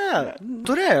 Ne,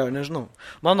 turėjau, nežinau.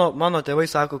 Mano tėvai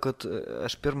sako, kad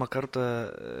aš pirmą kartą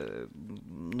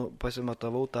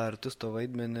pasimatavau tą artisto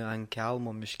vaidmenį ant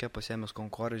kelmo miške, pasiėmęs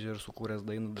konkorėžį ir sukūręs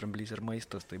dainą Dramblys ir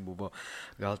maistas, tai buvo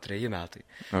gal 3 metai.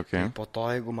 Okay. Po to,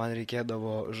 jeigu man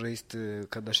reikėdavo žaisti,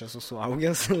 kad aš esu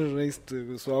suaugęs, žaisti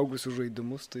suaugusių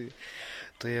žaidimus, tai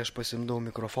aš pasimdavau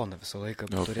mikrofoną visą laiką.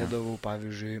 Turėdavau,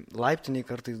 pavyzdžiui, laiptiniai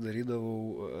kartais darydavau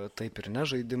taip ir ne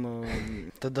žaidimą.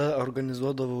 Tada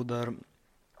organizuodavau dar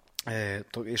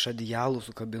iš adijalų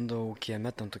sukabindavau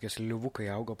kieme, ten tokie sliuvukai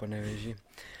augo Panevėžy.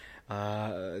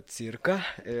 Cirką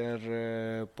ir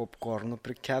popkornų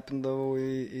prikepindavau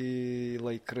į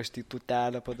laikraštį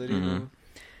tūtelę padarydavau.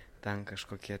 Ten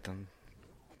kažkokie ten.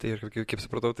 Tai ir kaip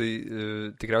supratau, tai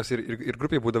tikriausiai ir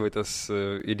grupiai būdavai tas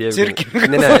idėjų...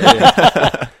 Cirkininkas.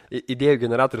 Idėjų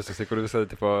generatorius, kur visą,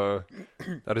 tipo,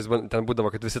 ar jis ten būdavo,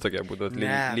 kad visi tokie būdavo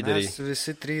lyderiai? Ne, mes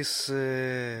visi 3,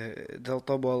 dėl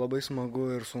to buvo labai smagu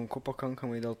ir sunku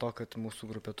pakankamai, dėl to, kad mūsų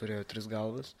grupė turėjo 3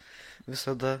 galvas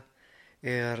visada.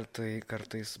 Ir tai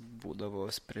kartais būdavo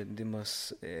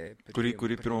sprendimas...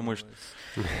 Kurį pirmą mušti?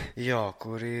 Jo,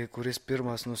 kuris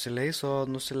pirmas nusileis, o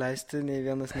nusileisti nei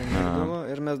vienas nemėgdavo.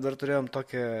 Ir mes dar turėjom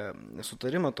tokią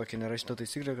sutarimą, tokį nerašytą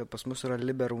taisyklę, kad pas mus yra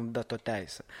liberum veto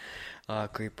teisė,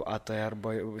 kaip AT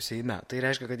arba Seime. Tai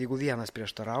reiškia, kad jeigu vienas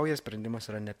prieštarauja, sprendimas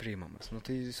yra nepriimamas. Nu,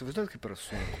 tai įsivaizduot, kaip yra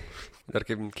sunku. Dar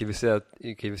kai visi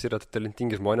yra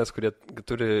talentingi žmonės, kurie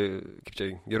turi, kaip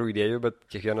čia, gerų idėjų, bet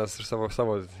kiekvienas ir savo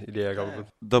idėją galbūt.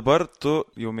 Dabar tu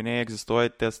jau minėjai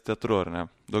egzistuoji ties teatru, ar ne?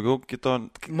 Daugiau kito...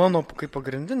 Mano kaip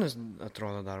pagrindinis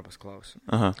atrodo darbas klausim.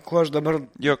 Aha. Kuo aš dabar...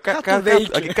 Jo, ką tu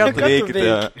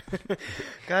veikite?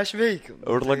 Ką aš veikiu?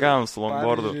 Urlagams,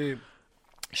 longboardu.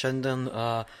 Šiandien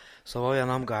savo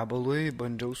vienam gabalui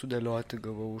bandžiau sudėlioti,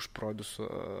 gavau už produsų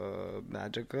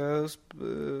medžiagas,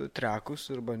 trekus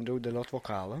ir bandžiau dėlioti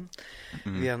vokalą.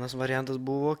 Vienas variantas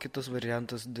buvo, kitas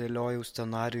variantas dėliojau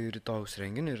scenarijų rytojaus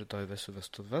renginį, rytoj vesiu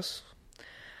vestuves.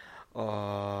 O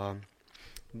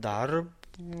dar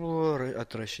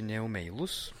atrašinėjau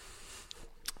mailus,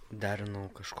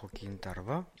 derinau kažkokį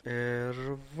intervą ir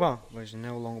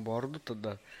važinėjau longboardu,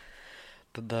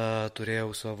 tada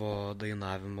turėjau savo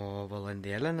dainavimo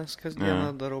valandėlę, nes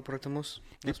kasdieną darau pratimus.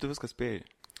 Kaip tu viską spėjai?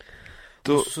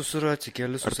 Tu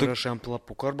atsikėli, susirašai ant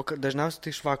lapuko, arba dažniausiai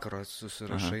tai iš vakaro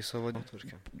susirašai savo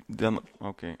dienotvarkę.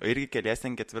 Okay. O irgi keliesi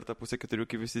ant 4:30,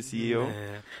 kai visi įėjau?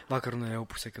 Ne, vakar nuėjau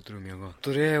 3:30 miego.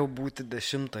 Turėjau būti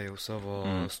 10 jau savo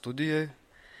studijoje.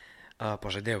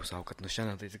 Pažadėjau savo, kad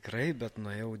šiandien tai tikrai, bet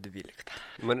nuėjau 12.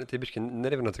 Man tai biškai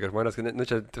nervina tokie žmonės, kad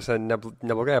čia tiesa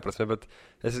neblogąja prasme, bet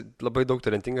esi labai daug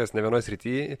talentingas ne vienoje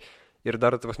srityje ir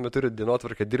dar turi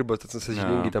dienotvarkę, dirba,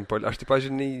 sąžiningai ten poli. Aš tai,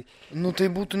 pažiūrėjau,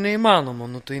 tai būtų neįmanoma,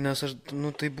 tai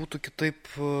būtų kitaip,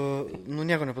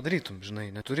 nieko nepadarytum, žinai.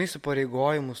 Neturi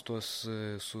įsipareigojimus tuos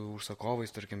su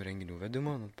užsakovais, tarkim, renginių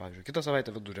vedimo. Pavyzdžiui, kitą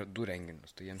savaitę vedu 2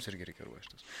 renginius, tai jiems irgi reikia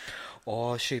ruoštis.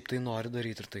 O šiaip tai nori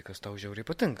daryti ir tai, kas tau žiauriai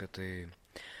patinka. Tai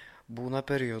būna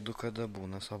periodų, kada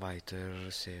būna savaitė ir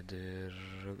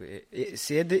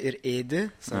sėdi ir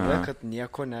ėdi save, kad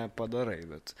nieko nepadarai,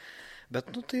 bet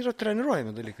tai yra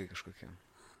treniruojami dalykai kažkokie.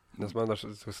 Nes man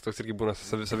toks irgi būna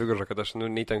savigarža, kad aš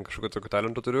nei ten kažkokio tokio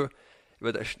talento turiu,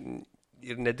 bet aš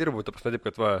ir nedirbu, ta prasme taip,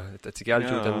 kad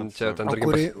atsikelčiau ten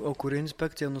dargi. O kuri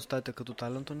inspekcija nustatė, kad tu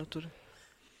talento neturi?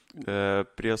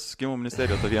 Prie susikimo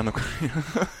ministerijos to vieno, kur...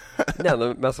 Ne,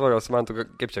 mes man tu,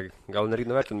 kaip čia, gal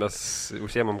nereikia nuvertinti, mes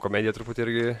užsiemam komediją truputį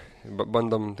irgi,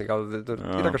 bandom, tai gal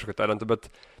yra kažkokio talento,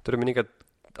 bet turiu minį, kad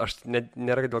aš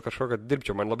nėra dėl kažko, kad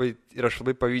dirbčiau. Aš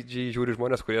labai pavydžiai žiūriu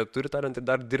žmonės, kurie turi talentą ir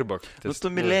dar dirba. Tu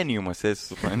mileniumas esi,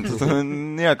 supranti, tu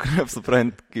nieko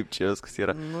nesupranti, kaip čia viskas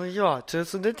yra. Čia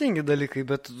sudėtingi dalykai,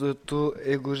 bet tu,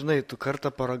 jeigu žinai, tu kartą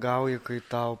paragauji, kai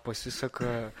tau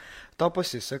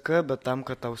pasiseka, bet tam,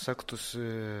 kad tau sektųsi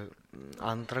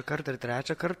antrą kartą ir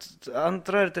trečią kartą,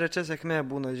 antra ir trečia sėkmė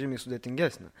būna žymiai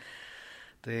sudėtingesnė.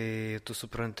 Tai tu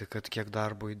supranti, kad kiek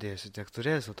darbo įdėsi, tiek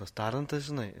turėsi, o tas talentas,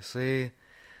 žinai,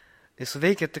 jis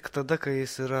veikia tik tada, kai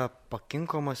jis yra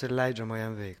pakinkomas ir leidžiama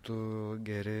jam veikti. Tu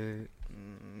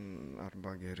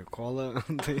geri kolą,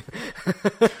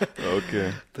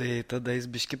 tai tada jis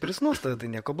biški prisnūsta, tai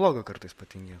nieko blogo kartais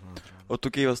patingė. O tu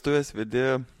kai vestuvės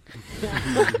vedi...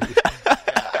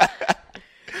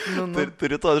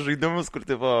 Turi tos žaidimus, kur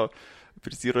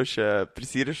prisiriša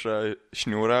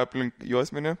šniūrą aplink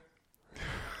juosmenį,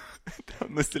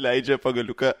 nusileidžia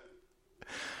pagaliuką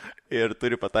ir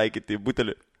turi pataikyti į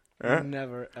butelį.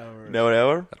 Never ever. Never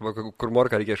ever? Arba kur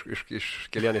morką reikia iš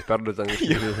kelienės perduoti.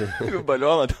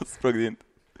 Balioną ten sprogdinti.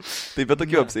 Tai be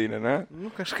tokių apseinė, ne? Nu,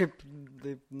 kažkaip,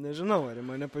 taip, nežinau, ar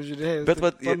mane pažiūrėjus. Bet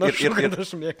vat, panašu, kad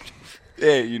aš mėgčiau.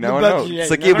 You never know.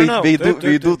 Sakei,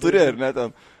 veidų turi, ar ne ten?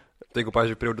 Tai jeigu,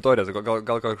 pavyzdžiui, prie auditorijos,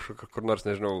 gal kur nors,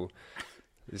 nežinau...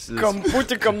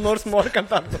 Kamputį kam nors morką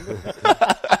perduoti.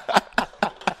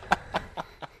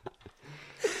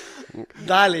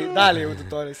 Daliai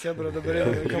auditorijos, jebra dabar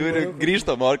jau.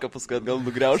 Grįžta morką, paskui gal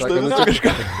nugriaužta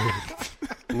kažką.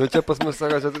 Nu, čia pas mus,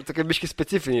 sako, čia tokie biški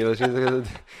specifiniai,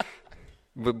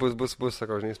 bus,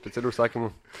 sako, žinai, specialių užsakymų.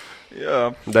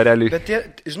 Dareliui. Bet,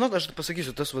 žinot, aš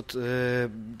pasakysiu, tas,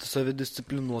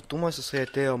 savidisciplinuotumas, jisai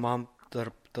atėjo man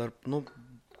tarp,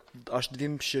 aš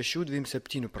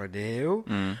 26-27 pradėjau,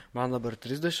 man dabar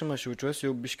 30, aš jaučiuosi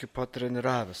jau biški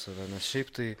patreniravęs save, nes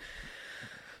šiaip tai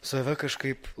save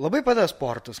kažkaip labai padėjo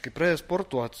sportas, kai pradėjai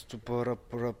sportuoti, tu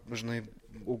žinai,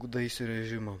 ugdaisi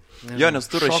režimą. Nes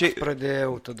tu rašai...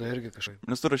 pradėjau, tada irgi kažkaip.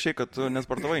 Nes tu rašai, kad tu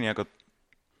nesportavai niekad.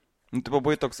 Nu, tai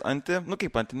buvai toks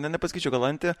kaip anti, nepasakyčiau gal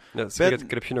anti. Bet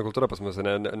krepšinio kultūra pas mus,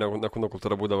 ne kūno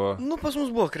kultūra būdavo. Nu, pas mus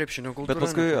buvo krepšinio kultūra. Bet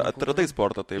paskui atradai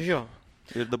sportą, taip. Jo.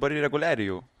 Ir dabar reguliariai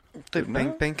jau. Taip,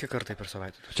 5 kartai per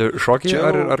savaitę. Čia šokiai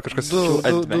ar kažkas?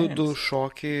 2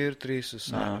 šokiai ir 3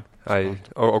 salė. Ai,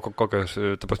 o kokios,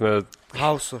 tu pasme...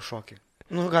 Hauso šokiai.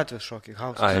 Nu, gatvės šokiai,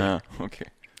 hauso. Ai, okei.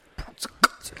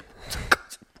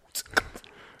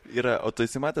 O tu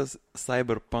esi matęs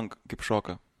cyberpunk kaip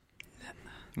šoką?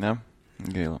 Ne?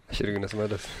 Gaila. Aš irgi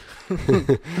nesumatęs.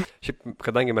 Šiaip,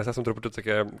 kadangi mes esame truputį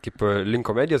tokie kaip link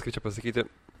komedijos, kaip čia pasakyti.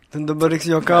 Tai dabar reiks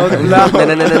juokauti.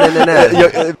 Ne.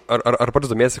 Ar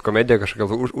pats domiesi komediją kažkokia,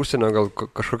 gal užsienio, gal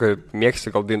kažkokia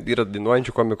mėgsti, gal yra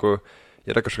dainuojančių komikų,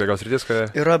 yra kažkokia gal sritis, ką...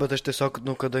 Yra, bet aš tiesiog,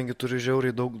 kadangi turiu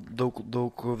žiauriai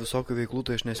daug visokių veiklų,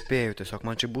 tai aš nespėju. Tiesiog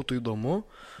man čia būtų įdomu,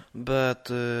 bet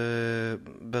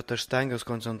aš stengiuosi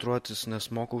koncentruotis, nes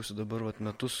mokausi dabar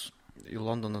metus į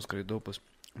Londoną skraidau pas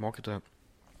mokytoją.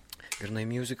 Ir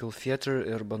musical theater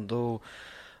ir bandau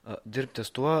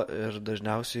dirbtis tuo ir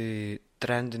dažniausiai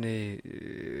trendiniai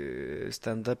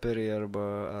stand-uperiai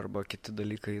arba kiti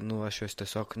dalykai, aš juos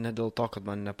tiesiog ne dėl to, kad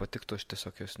man nepatiktų, aš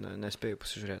tiesiog juos nespėjau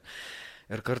pasižiūrėti.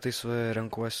 Ir kartais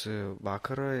renkuosi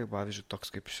vakarą, pavyzdžiui, toks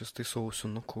kaip šis, tai su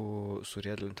ausinuku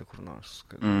surėdlinti kur nors,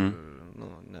 kad,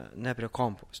 ne prie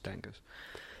kompo stengiuosi.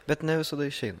 Bet ne visada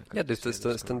išeina. Ne, tai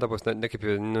stand-upas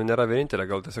nėra vienintelė,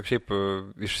 gal tiesiog šiaip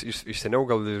iš seniau,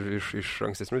 gal iš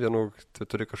ankstesnių dienų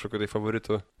turi kažkokių tai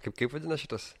favoritų. Kaip vadina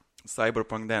šitas?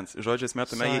 Cyberpunk dance. Žodžiais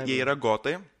metume, jie yra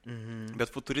gotai,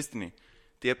 bet futuristiniai.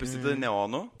 Tai prisideda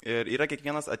neonų ir yra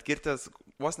kiekvienas atkirtęs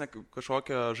vos ne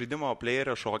kažkokio žaidimo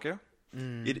playerio šokį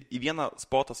ir į vieną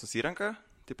spotą susirenka.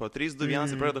 Tipo, 3, 2,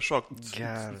 1 ir pradeda šokti.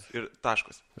 Geras. Ir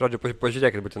taškas. Žodžiu,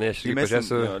 pažiūrėkit, būtinai aš irgi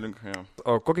pažiūrėsiu.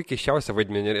 O kokį keisčiausią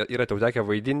vaidmenį yra tau tekę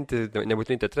vaidinti,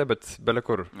 nebūtinai teatre, bet bele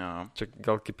kur? Čia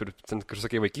gal kaip ir, kažkas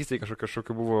sakė, vaikystėje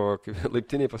kažkokiu buvo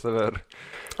laiptiniai pas save.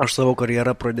 Aš savo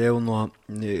karjerą pradėjau nuo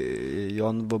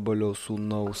Jon Vabalio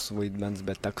sūnaus vaidmens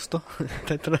be teksto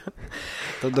teatre.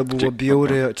 Tada buvo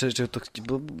bjauri, čia toks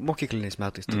mokykliniais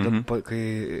metais. Tada, kai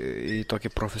į tokį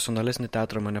profesionalesnį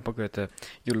teatrą mane pakvietė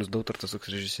Julius Dautartas,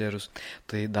 toks režisierius,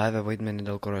 tai davė vaidmenį,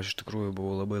 dėl kurio aš iš tikrųjų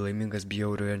buvau labai laimingas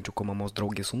bjauriuojančių mamos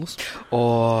draugės sūnus.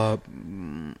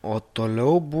 O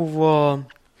toliau buvo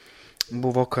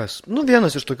kas?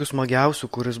 Vienas iš tokių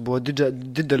smagiausių, kuris buvo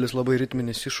didelis labai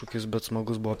ritminis iššūkis, bet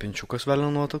smagus buvo Pinčiukas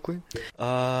velnio nuotakui.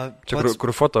 Čia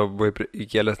kur foto buvo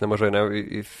įkėlęs nemažai, ne,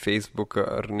 į Facebooką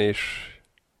ar ne iš...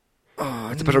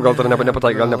 Atsiprašau, gal dar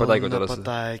nepataikau.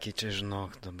 Nepataikė, čia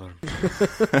žinok dabar.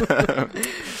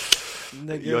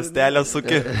 Juostelę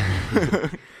suki.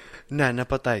 Ne,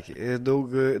 nepataikė.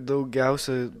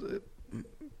 Daugiausia...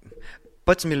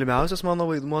 Pats mylimiausias mano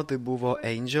vaidmuo tai buvo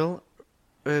Angel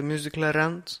musicale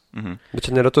Rent. Bet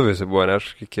čia nerietuviai jisai buvo, ne?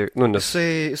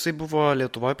 Jisai buvo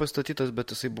Lietuvoje pastatytas,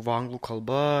 bet jisai buvo anglų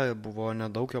kalba, buvo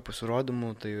nedaug jo pasirodymų,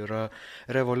 tai yra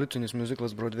revoliucinis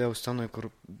musiclas Broadway'aus scenoje,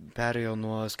 kur perėjo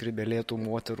nuo skribelėtų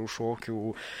moterų šokių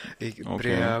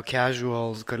prie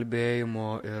casual kalbėjimo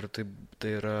ir tai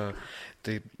yra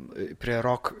prie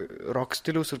rock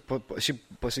stiliaus ir šiaip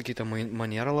pasikeitė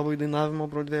maniera labai dainavimo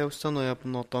Broadway'aus scenoje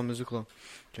nuo to musiclo.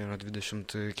 Čia yra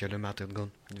 20 keli metai atgal,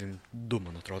 22,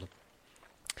 man atrodo.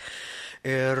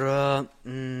 Ir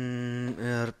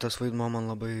tas vaidmuo man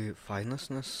labai fainas,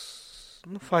 nes,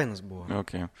 fainas buvo.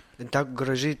 Okay.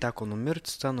 Gražiai teko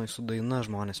numirti scenoje su daina,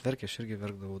 žmonės verkė, aš irgi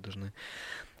verkdavau dažnai.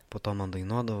 Po to man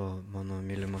dainuodavo mano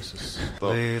mylimasis.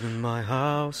 In my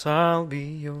house I'll be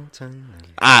your tenant.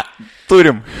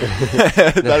 Turim.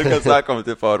 Dar ką sakom,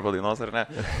 tipo, ar padainos, ar ne.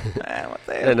 Ne,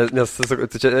 matai. Nes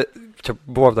čia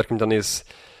buvo, tarkim, tenais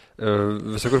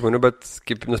visokių žmonių, bet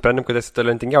kaip nusprendėm, kad esi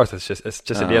talentingiausias.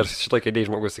 Čia sėdėjęs šitoj kėdėjai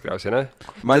žmogus tikriausiai, ne?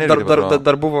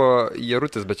 Dar buvo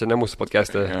Jarutis, bet čia ne mūsų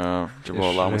podcast'e. Čia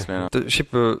buvo Lamas Mėnė. Šiaip,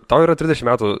 tau yra 30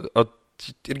 metų, o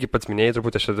irgi pats minėjai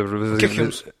truputį aš... Kiek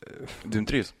jums?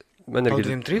 23. Man irgi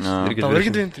 23? Tau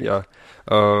irgi 23? Jo.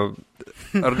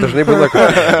 Ar dažnai būna,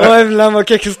 kad... Oi, blema,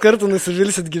 kiek jūs kartų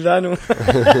nusivilsit gyvenimu.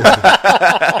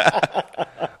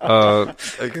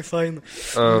 Kaip faina.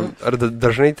 Ar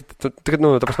dažnai,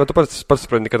 tu pats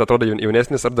supranti, kad atrodo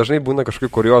jaunesnis, ar dažnai būna kažkokių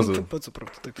kuriozų? Tu pats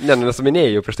suprantu, taip. Ne, nes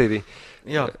minėjai jau prieš tai.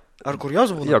 Jo, ar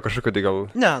kuriozų būna? Jo, kažkokių tai gal...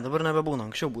 Ne, dabar nebebūna,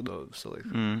 anksčiau būdavo visą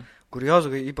laiką. Kuriozų,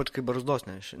 ypač kai barzdos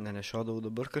nenešiodavau,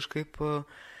 dabar kažkaip...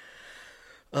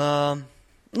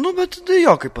 bet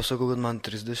jo, kaip pasakau, kad man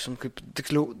 30, kaip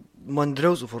tiksliau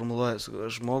mandriau suformuluojas,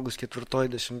 žmogus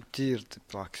 40 ir taip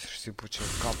plakis išsipučia,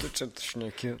 ką tu čia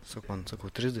šneki, sakau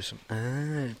 30,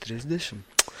 30,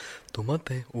 tu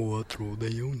matai, o atrodo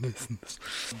jaunesnis.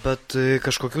 Bet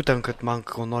kažkokių ten, kad man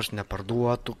ko nors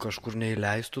neparduotų, kažkur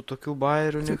neįleistų tokių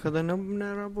bairių, niekada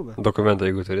nėra buvę. Dokumentą,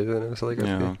 jeigu turite, ne visą laiką.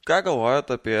 Ja. Ką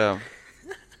galvojat apie...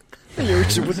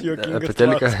 Jaučiu bus juokingas. Apie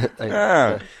teliką.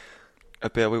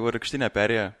 Apie vaivorykštinę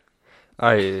perėją.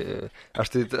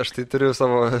 Aš tai turiu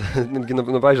savo, netgi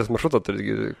nubažęs maršrutą,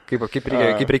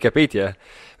 kaip reikia peiti ją.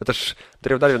 Bet aš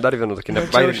turėjau dar vieną tokį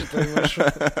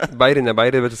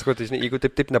bairį, bet sakau, tai, žinai, jeigu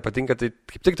taip nepatinka, tai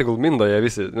kaip tik tegul mindo ją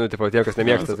visi, tipo, tie, kas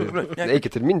nemėgsta, tai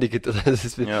eikit ir mindykit,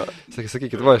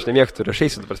 sakykit, va, aš nemėgstu ir aš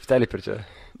eisiu dabar specialiai per čia.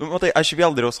 Matai, aš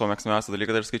vėl dariau savo mėgstamiausią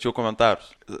dalyką, tai aš skaičiau komentarus.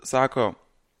 Sako,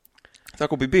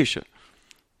 bibišė.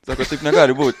 Sako, taip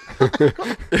negali būti.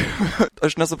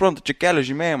 Aš nesuprantu, čia kelio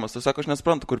žymėjimas, tu sako, aš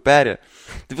nesuprantu, kur perė.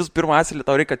 Tai visų pirma asilį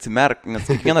tau reikia atsimerkti, nes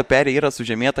kiekviena perė yra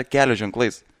sužymėta kelio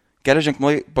ženklais. Kelio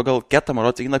ženklai pagal ketą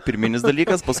marots eina pirminis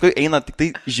dalykas, paskui eina tik tai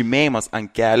žymėjimas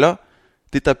ant kelio,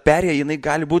 tai ta perė, jinai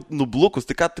gali būti nublukus.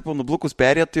 Tai ką, tipo, nublukus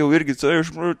perė, tai jau irgi,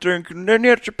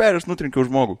 nėra čia perės, nutrinkiau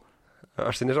žmogų.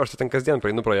 Aš tai nežinau, aš tai ten kasdien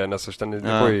praeinu pro ją, nes aš ten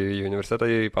vyko į universitetą,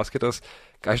 į paskaitas.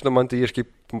 Ką žinau, man tai iškai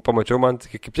pamačiau, man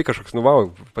kaip tik kažkoks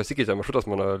pasikeitė maršrutas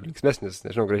mano linksmesnis,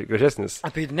 nežinau, gražesnis.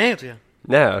 Apeidinėjai tu ją?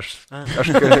 Ne, aš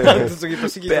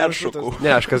peršokau.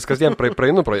 Ne, aš kasdien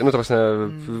praeinu pro ją, ta prasme,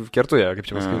 kertu ją, kaip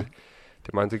čia pasakyti.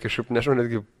 Tai man tai kažkaip, nežinau,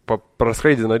 netgi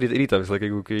praskraidino rytą visą laiką,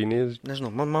 jeigu kai eini.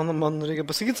 Nežinau, man reikia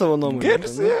pasakyti savo nuomonę.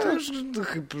 Aš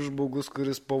kaip žmogus,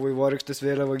 kuris po vaivorykštės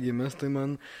vėrė vagimės, tai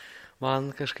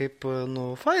man kažkaip,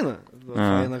 faina.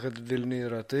 Faina, kad Vilniuje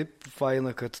yra taip,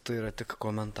 faina, kad tai yra tik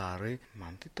komentarai.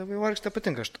 Man tai ta vaivorykštė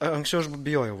patinka. Anksčiau aš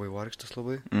bijojau vaivorykštės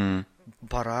labai.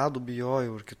 Paradų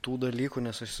bijojau ir kitų dalykų,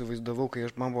 nes aš įsivaizdavau, kai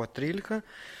man buvo 13.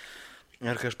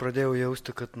 Ir kai aš pradėjau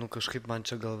jausti, kad kažkaip man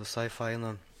čia gal visai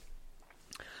faina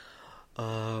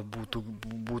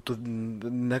būtų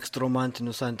megzt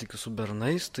romantinių santykių su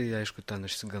bernais, tai aišku, ten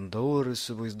išsigandau ir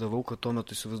įsivaizdavau, kad tuo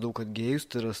metu įsivaizdavau, kad gėjus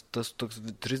tai yra tas toks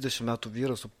 30 metų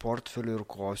vyras su portfeliu ir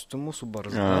kostiumu, su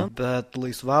barzda, bet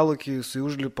laisvalokį jisai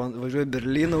važiuoja į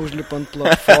Berlyną, užlipa ant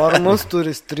platformos,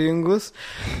 turi stringus,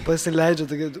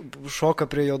 pasileidžia, šoka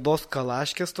prie juodos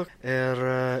kalaškės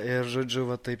ir žodžiu,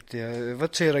 va taip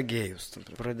čia yra gėjus.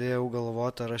 Pradėjau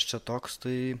galvoti, ar aš čia toks,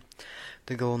 tai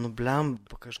gal nublem,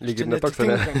 kažkaip čia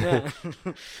netitinka,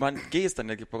 ne. Man keista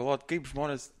netgi pagalvoti, kaip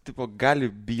žmonės gali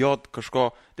bijot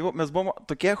kažko. Mes buvom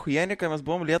tokie huienikai, mes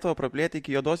buvom Lietuvą praplėti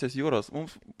iki Juodosios jūros.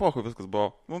 Mums pohu viskas buvo,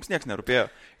 mums nieks nerūpėjo.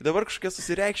 Ir dabar kažkokie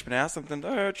susireikšminę esam, ten,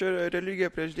 čia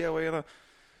religija prieš Dievą eina.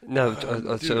 Ne,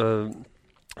 čia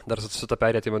dar su ta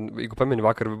perė, tai man, jeigu pameni,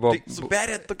 vakar buvo... Tai su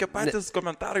perė tokie patys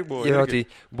komentarai buvo. Jo, tai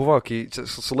buvo, kai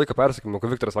su laiko persakymu,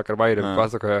 kai Viktoras vakar bairį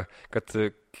pasakoja, kad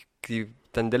kai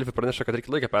ten Delfi praneša, kad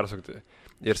reikia laiką persukti.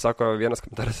 Ir sako, vienas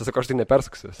komentaras, sako, aš tai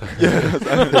nepersuksiu.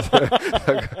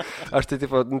 Aš tai,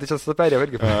 tai čia su perė,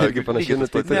 irgi panašiai.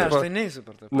 Ne, aš tai neįsiu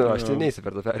per tą perė. Aš tai neįsiu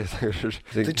per tą perė.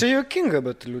 Tai čia juokinga,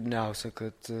 bet liūdniausia,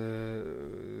 kad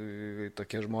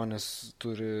tokie žmonės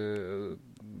turi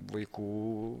vaikų,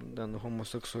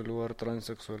 homoseksualių ar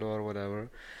transseksualių ar whatever.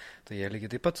 Tai jie lygiai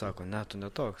taip pat sako, ne, tu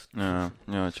netoks. Ne,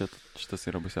 šitas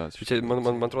yra baisiausias.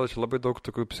 Man atrodo, čia labai daug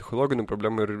tokių psichologinių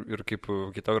problemų ir kaip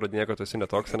kitau įrodinėja, kad tu esi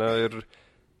netoks, ne, ir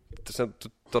tu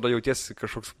tada jautiesi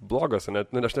kažkoks blogas, ne,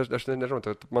 aš nežinau,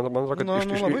 man atrodo, kad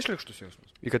labai šlykštus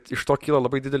jausmas. Kad iš to kyla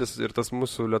labai didelis ir tas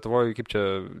mūsų Lietuvoje, kaip čia,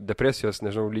 depresijos,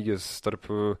 nežinau, lygis tarp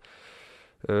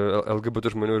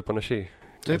LGBT žmonių ir panašiai.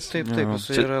 Taip,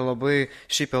 jis yra labai,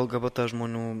 šiaip LGBT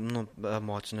žmonių,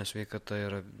 emocinė sveikata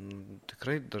yra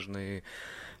tikrai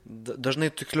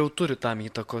dažnai tiksliau turi tam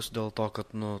įtakos dėl to,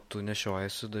 kad, tu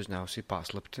nešiojasi dažniausiai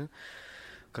paslaptį,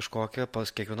 kažkokia,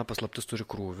 kiekviena paslaptis turi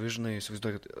krūvį, žinai,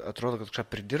 įsivaizduoju, atrodo, kad kažką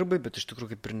pridirbai, bet iš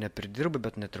tikrųjų kaip ir nepridirbai,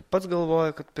 bet net ir pats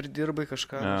galvoja, kad pridirbai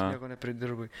kažką, nors nieko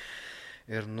nepridirbai.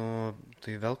 Ir,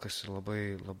 tai velkasi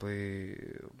labai,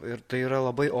 ir tai yra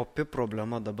labai opi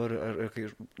problema dabar, kai,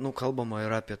 kalbama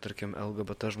yra apie, tarkim,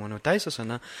 LGBT žmonių teisės,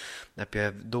 apie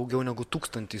daugiau negu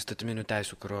 1000 įstatyminių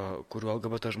teisių, kurių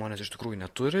LGBT žmonės iš tikrųjų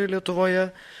neturi Lietuvoje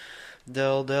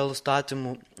dėl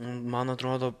statymų. Man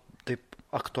atrodo, taip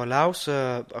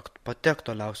pati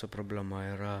aktualiausia problema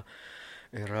yra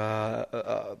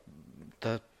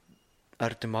ta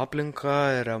artima aplinka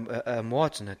ir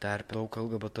emocinė terpė. Daug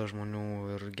LGBT žmonių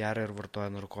ir geria ir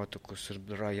vartoja narkotikus ir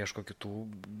ieško kitų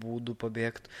būdų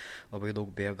pabėgti. Labai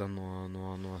daug bėga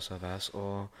nuo savęs,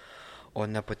 o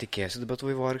nepatikėsit, bet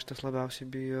vaivorykštės labiausiai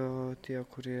bijo tie,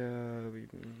 kurie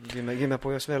gimė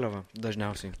po jos vėliava,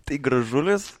 dažniausiai. Tai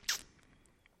gražulis?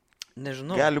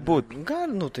 Nežinau. Gali būti.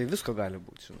 Tai visko gali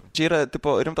būti, žinau. Čia yra,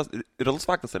 rimtas, realus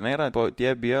faktas, ar ne? Yra,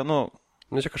 tie bijo,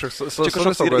 čia kažkoks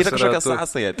yra kažkokia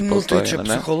sąsaja. Tai čia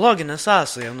psichologinė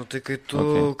sąsaja. Tai kai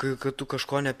tu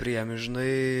kažko nepriemi,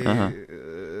 žinai,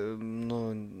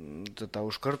 tau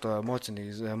už karto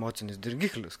emocinis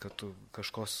dirgiklis, kad tu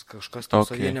kažkas tau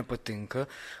savyje nepatinka,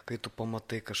 kai tu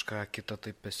pamatai kažką kitą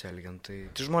taip besielgiant.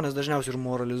 Tai žmonės dažniausiai ir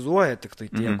moralizuoja, tik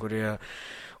tai tie,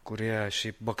 kurie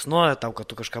šiaip baksnuoja tau, kad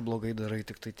tu kažką blogai darai,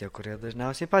 tik tai tie, kurie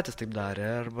dažniausiai patys taip darė,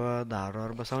 arba daro,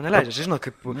 arba savo neleidžia. Žinau,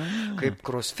 kaip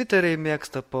crossfiteriai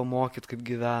mėgsta pamokyti, kaip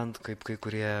gyventi, kaip kai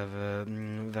kurie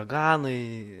veganai,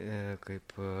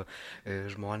 kaip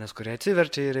žmonės, kurie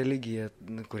atsiverčia į religiją,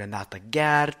 kurie meta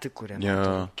gerti, kurie meta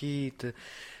rūkyti.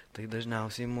 Tai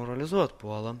dažniausiai moralizuot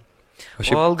puola. O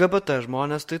LGBT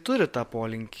žmonės tai turi tą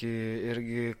polinkį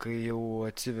irgi, kai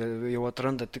jau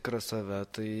atranda tikrą save,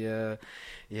 tai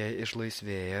jie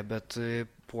išlaisvėja, bet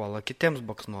puola kitiems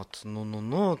baksnuot.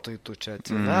 Tai tu čia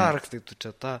atsiverk, tai tu čia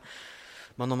tą.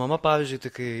 Mano mama, pavyzdžiui, tai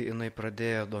kai jinai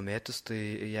pradėjo domėtis, tai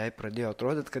jai pradėjo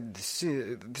atrodyti, kad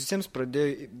visiems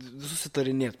pradėjo, visus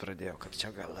įtarinėti pradėjo, kad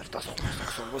čia gal ir tas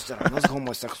homoseksualus ir anas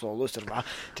homoseksualus ir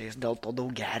tai jis dėl to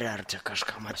daug geria, ar čia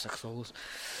kažkam ar seksualus.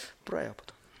 Praėjo po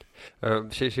to.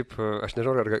 Šiaip, aš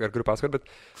nežinau, ar galiu pasakoti, bet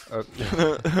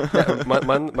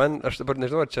aš dabar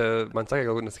nežinau, ar čia man sakė,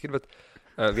 galbūt nesakyti, bet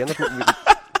vienas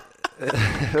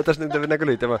bet aš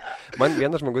negaliu į temą. Man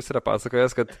vienas žmogus yra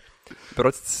pasakojęs, kad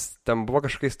tam buvo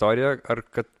kažkokia istorija, ar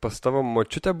kad pas tavo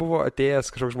močiutę buvo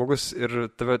atėjęs kažkoks žmogus ir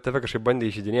tave kažkaip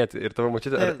bandė išžydinėti ir tavo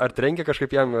močiutė, ar trenkė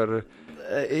kažkaip jam, ar...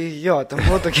 Jo, tam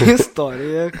buvo tokia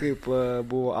istorija, kaip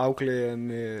buvo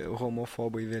auklėjami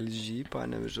homofobai Velžy,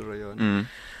 Panevėžio rajone.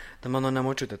 Tai mano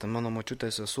nemočiutė, tai mano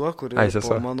močiutė sesuo, kuri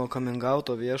po mano coming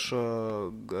out'o viešo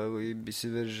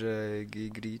įsiveržė į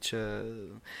Gryčią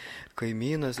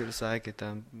kaimynas ir sakė,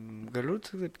 galiu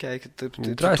taip keikti, taip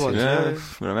drąsiai,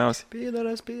 ramiausiai.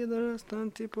 Pydaras, ten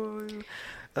tipo...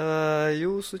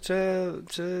 Jūsų čia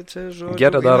žodžiu,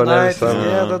 gėda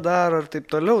daro ir taip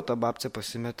toliau. Ta babcė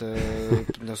pasimetė,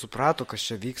 nesuprato, kas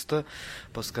čia vyksta,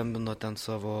 paskambino ten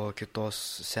savo kitos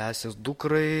sesės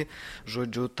dukrai,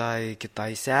 žodžiu, tai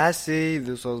kitai sesiai,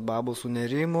 visos babos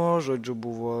sunerimo, žodžiu,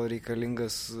 buvo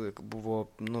reikalingas,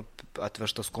 buvo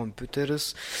atvežtas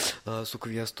kompiuteris,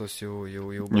 sukviestos jau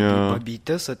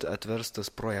babytės,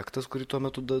 atverstas projektas, kurį tuo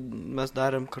metu mes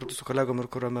darėm kartu su kolegom ir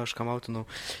kuriame aš kamautinau,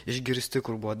 išgirsti,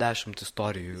 kur buvo 10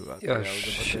 istorijų.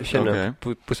 Šiandien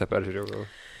pusę peržiūrėjau gal.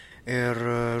 Ir,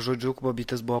 žodžiu,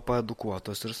 babytės buvo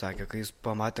paedukuotos ir sakė, kai jis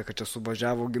pamatė, kad čia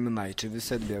suvažiavo giminaičiai,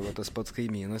 visi atbėgo, tas pats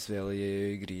kaimynas vėl įėjo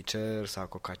į Gryčią ir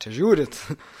sako, ką čia žiūrit?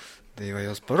 Tai va,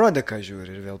 jos parodė, ką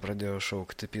žiūri ir vėl pradėjo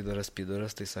šaukti pydaras,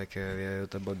 tai sakė,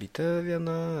 ta babytė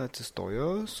viena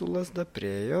atsistojo su lasda,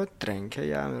 priejo, trenkė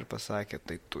jam ir pasakė,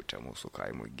 tai tu čia mūsų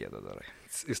kaimui gėdą darai.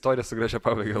 Istorija su gražia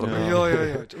pabaiga labai.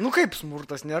 Jo. Kaip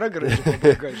smurtas nėra graži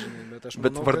pabaiga, žinai, bet aš manau,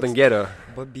 bet vardan gėrio.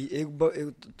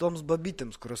 Toms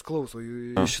babytėms, kurios klauso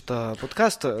šitą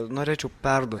podcastą, norėčiau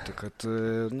perduoti, kad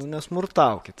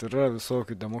nesmurtaukit, yra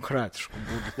visokių demokratiškų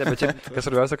būdų. Ne, bet čia, kas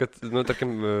svarbiausia, kad, tarkim,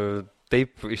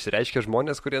 taip išsireiškia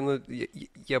žmonės, kurie,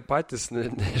 jie patys,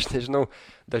 aš nežinau,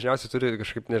 dažniausiai turi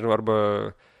kažkaip, nežinau, arba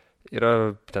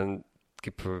yra ten,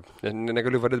 kaip,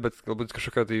 negaliu vardyti, bet galbūt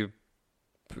kažkokia tai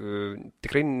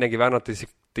tikrai negyvena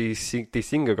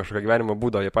teisingą kažkokią gyvenimo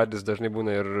būdą, jie patys dažnai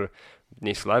būna ir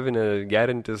neišsilavinę,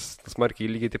 gerintis, smarkiai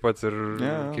lygiai taip pat ir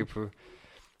kaip...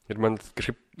 Ir man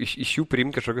kažkaip iš jų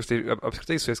priimti kažkokius, tai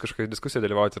apskritai su jais kažkokią diskusiją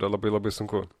dalyvauti yra labai labai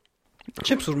sunku.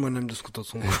 Šiaip su žmonėm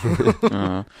diskutuoti sunku.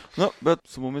 Bet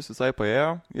su mumis visai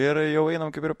paėjo ir jau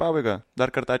einam kaip ir pabaigą.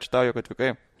 Dar kartą ačiū tau, kad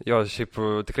atvykai. Jo, šiaip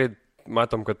tikrai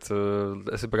matom, kad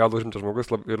esi be galo užimtas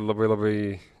žmogus ir labai labai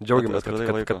džiaugiamės,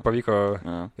 kad pavyko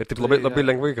ir taip labai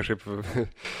lengvai kažkaip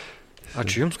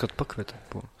Ačiū Jums, kad pakvietė.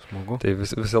 Buvo smagu. Tai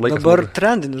visą laiką. Dabar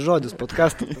trendinis žodis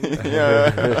podcast'ą.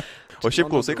 O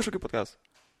šiaip klausai kažkokį podcastą?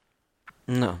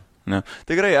 Na. Ne.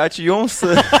 Tai gerai, ačiū Jums.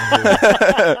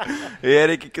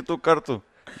 Ir iki kitų kartų.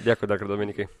 Dėkui,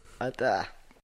 Dominikai. Ate.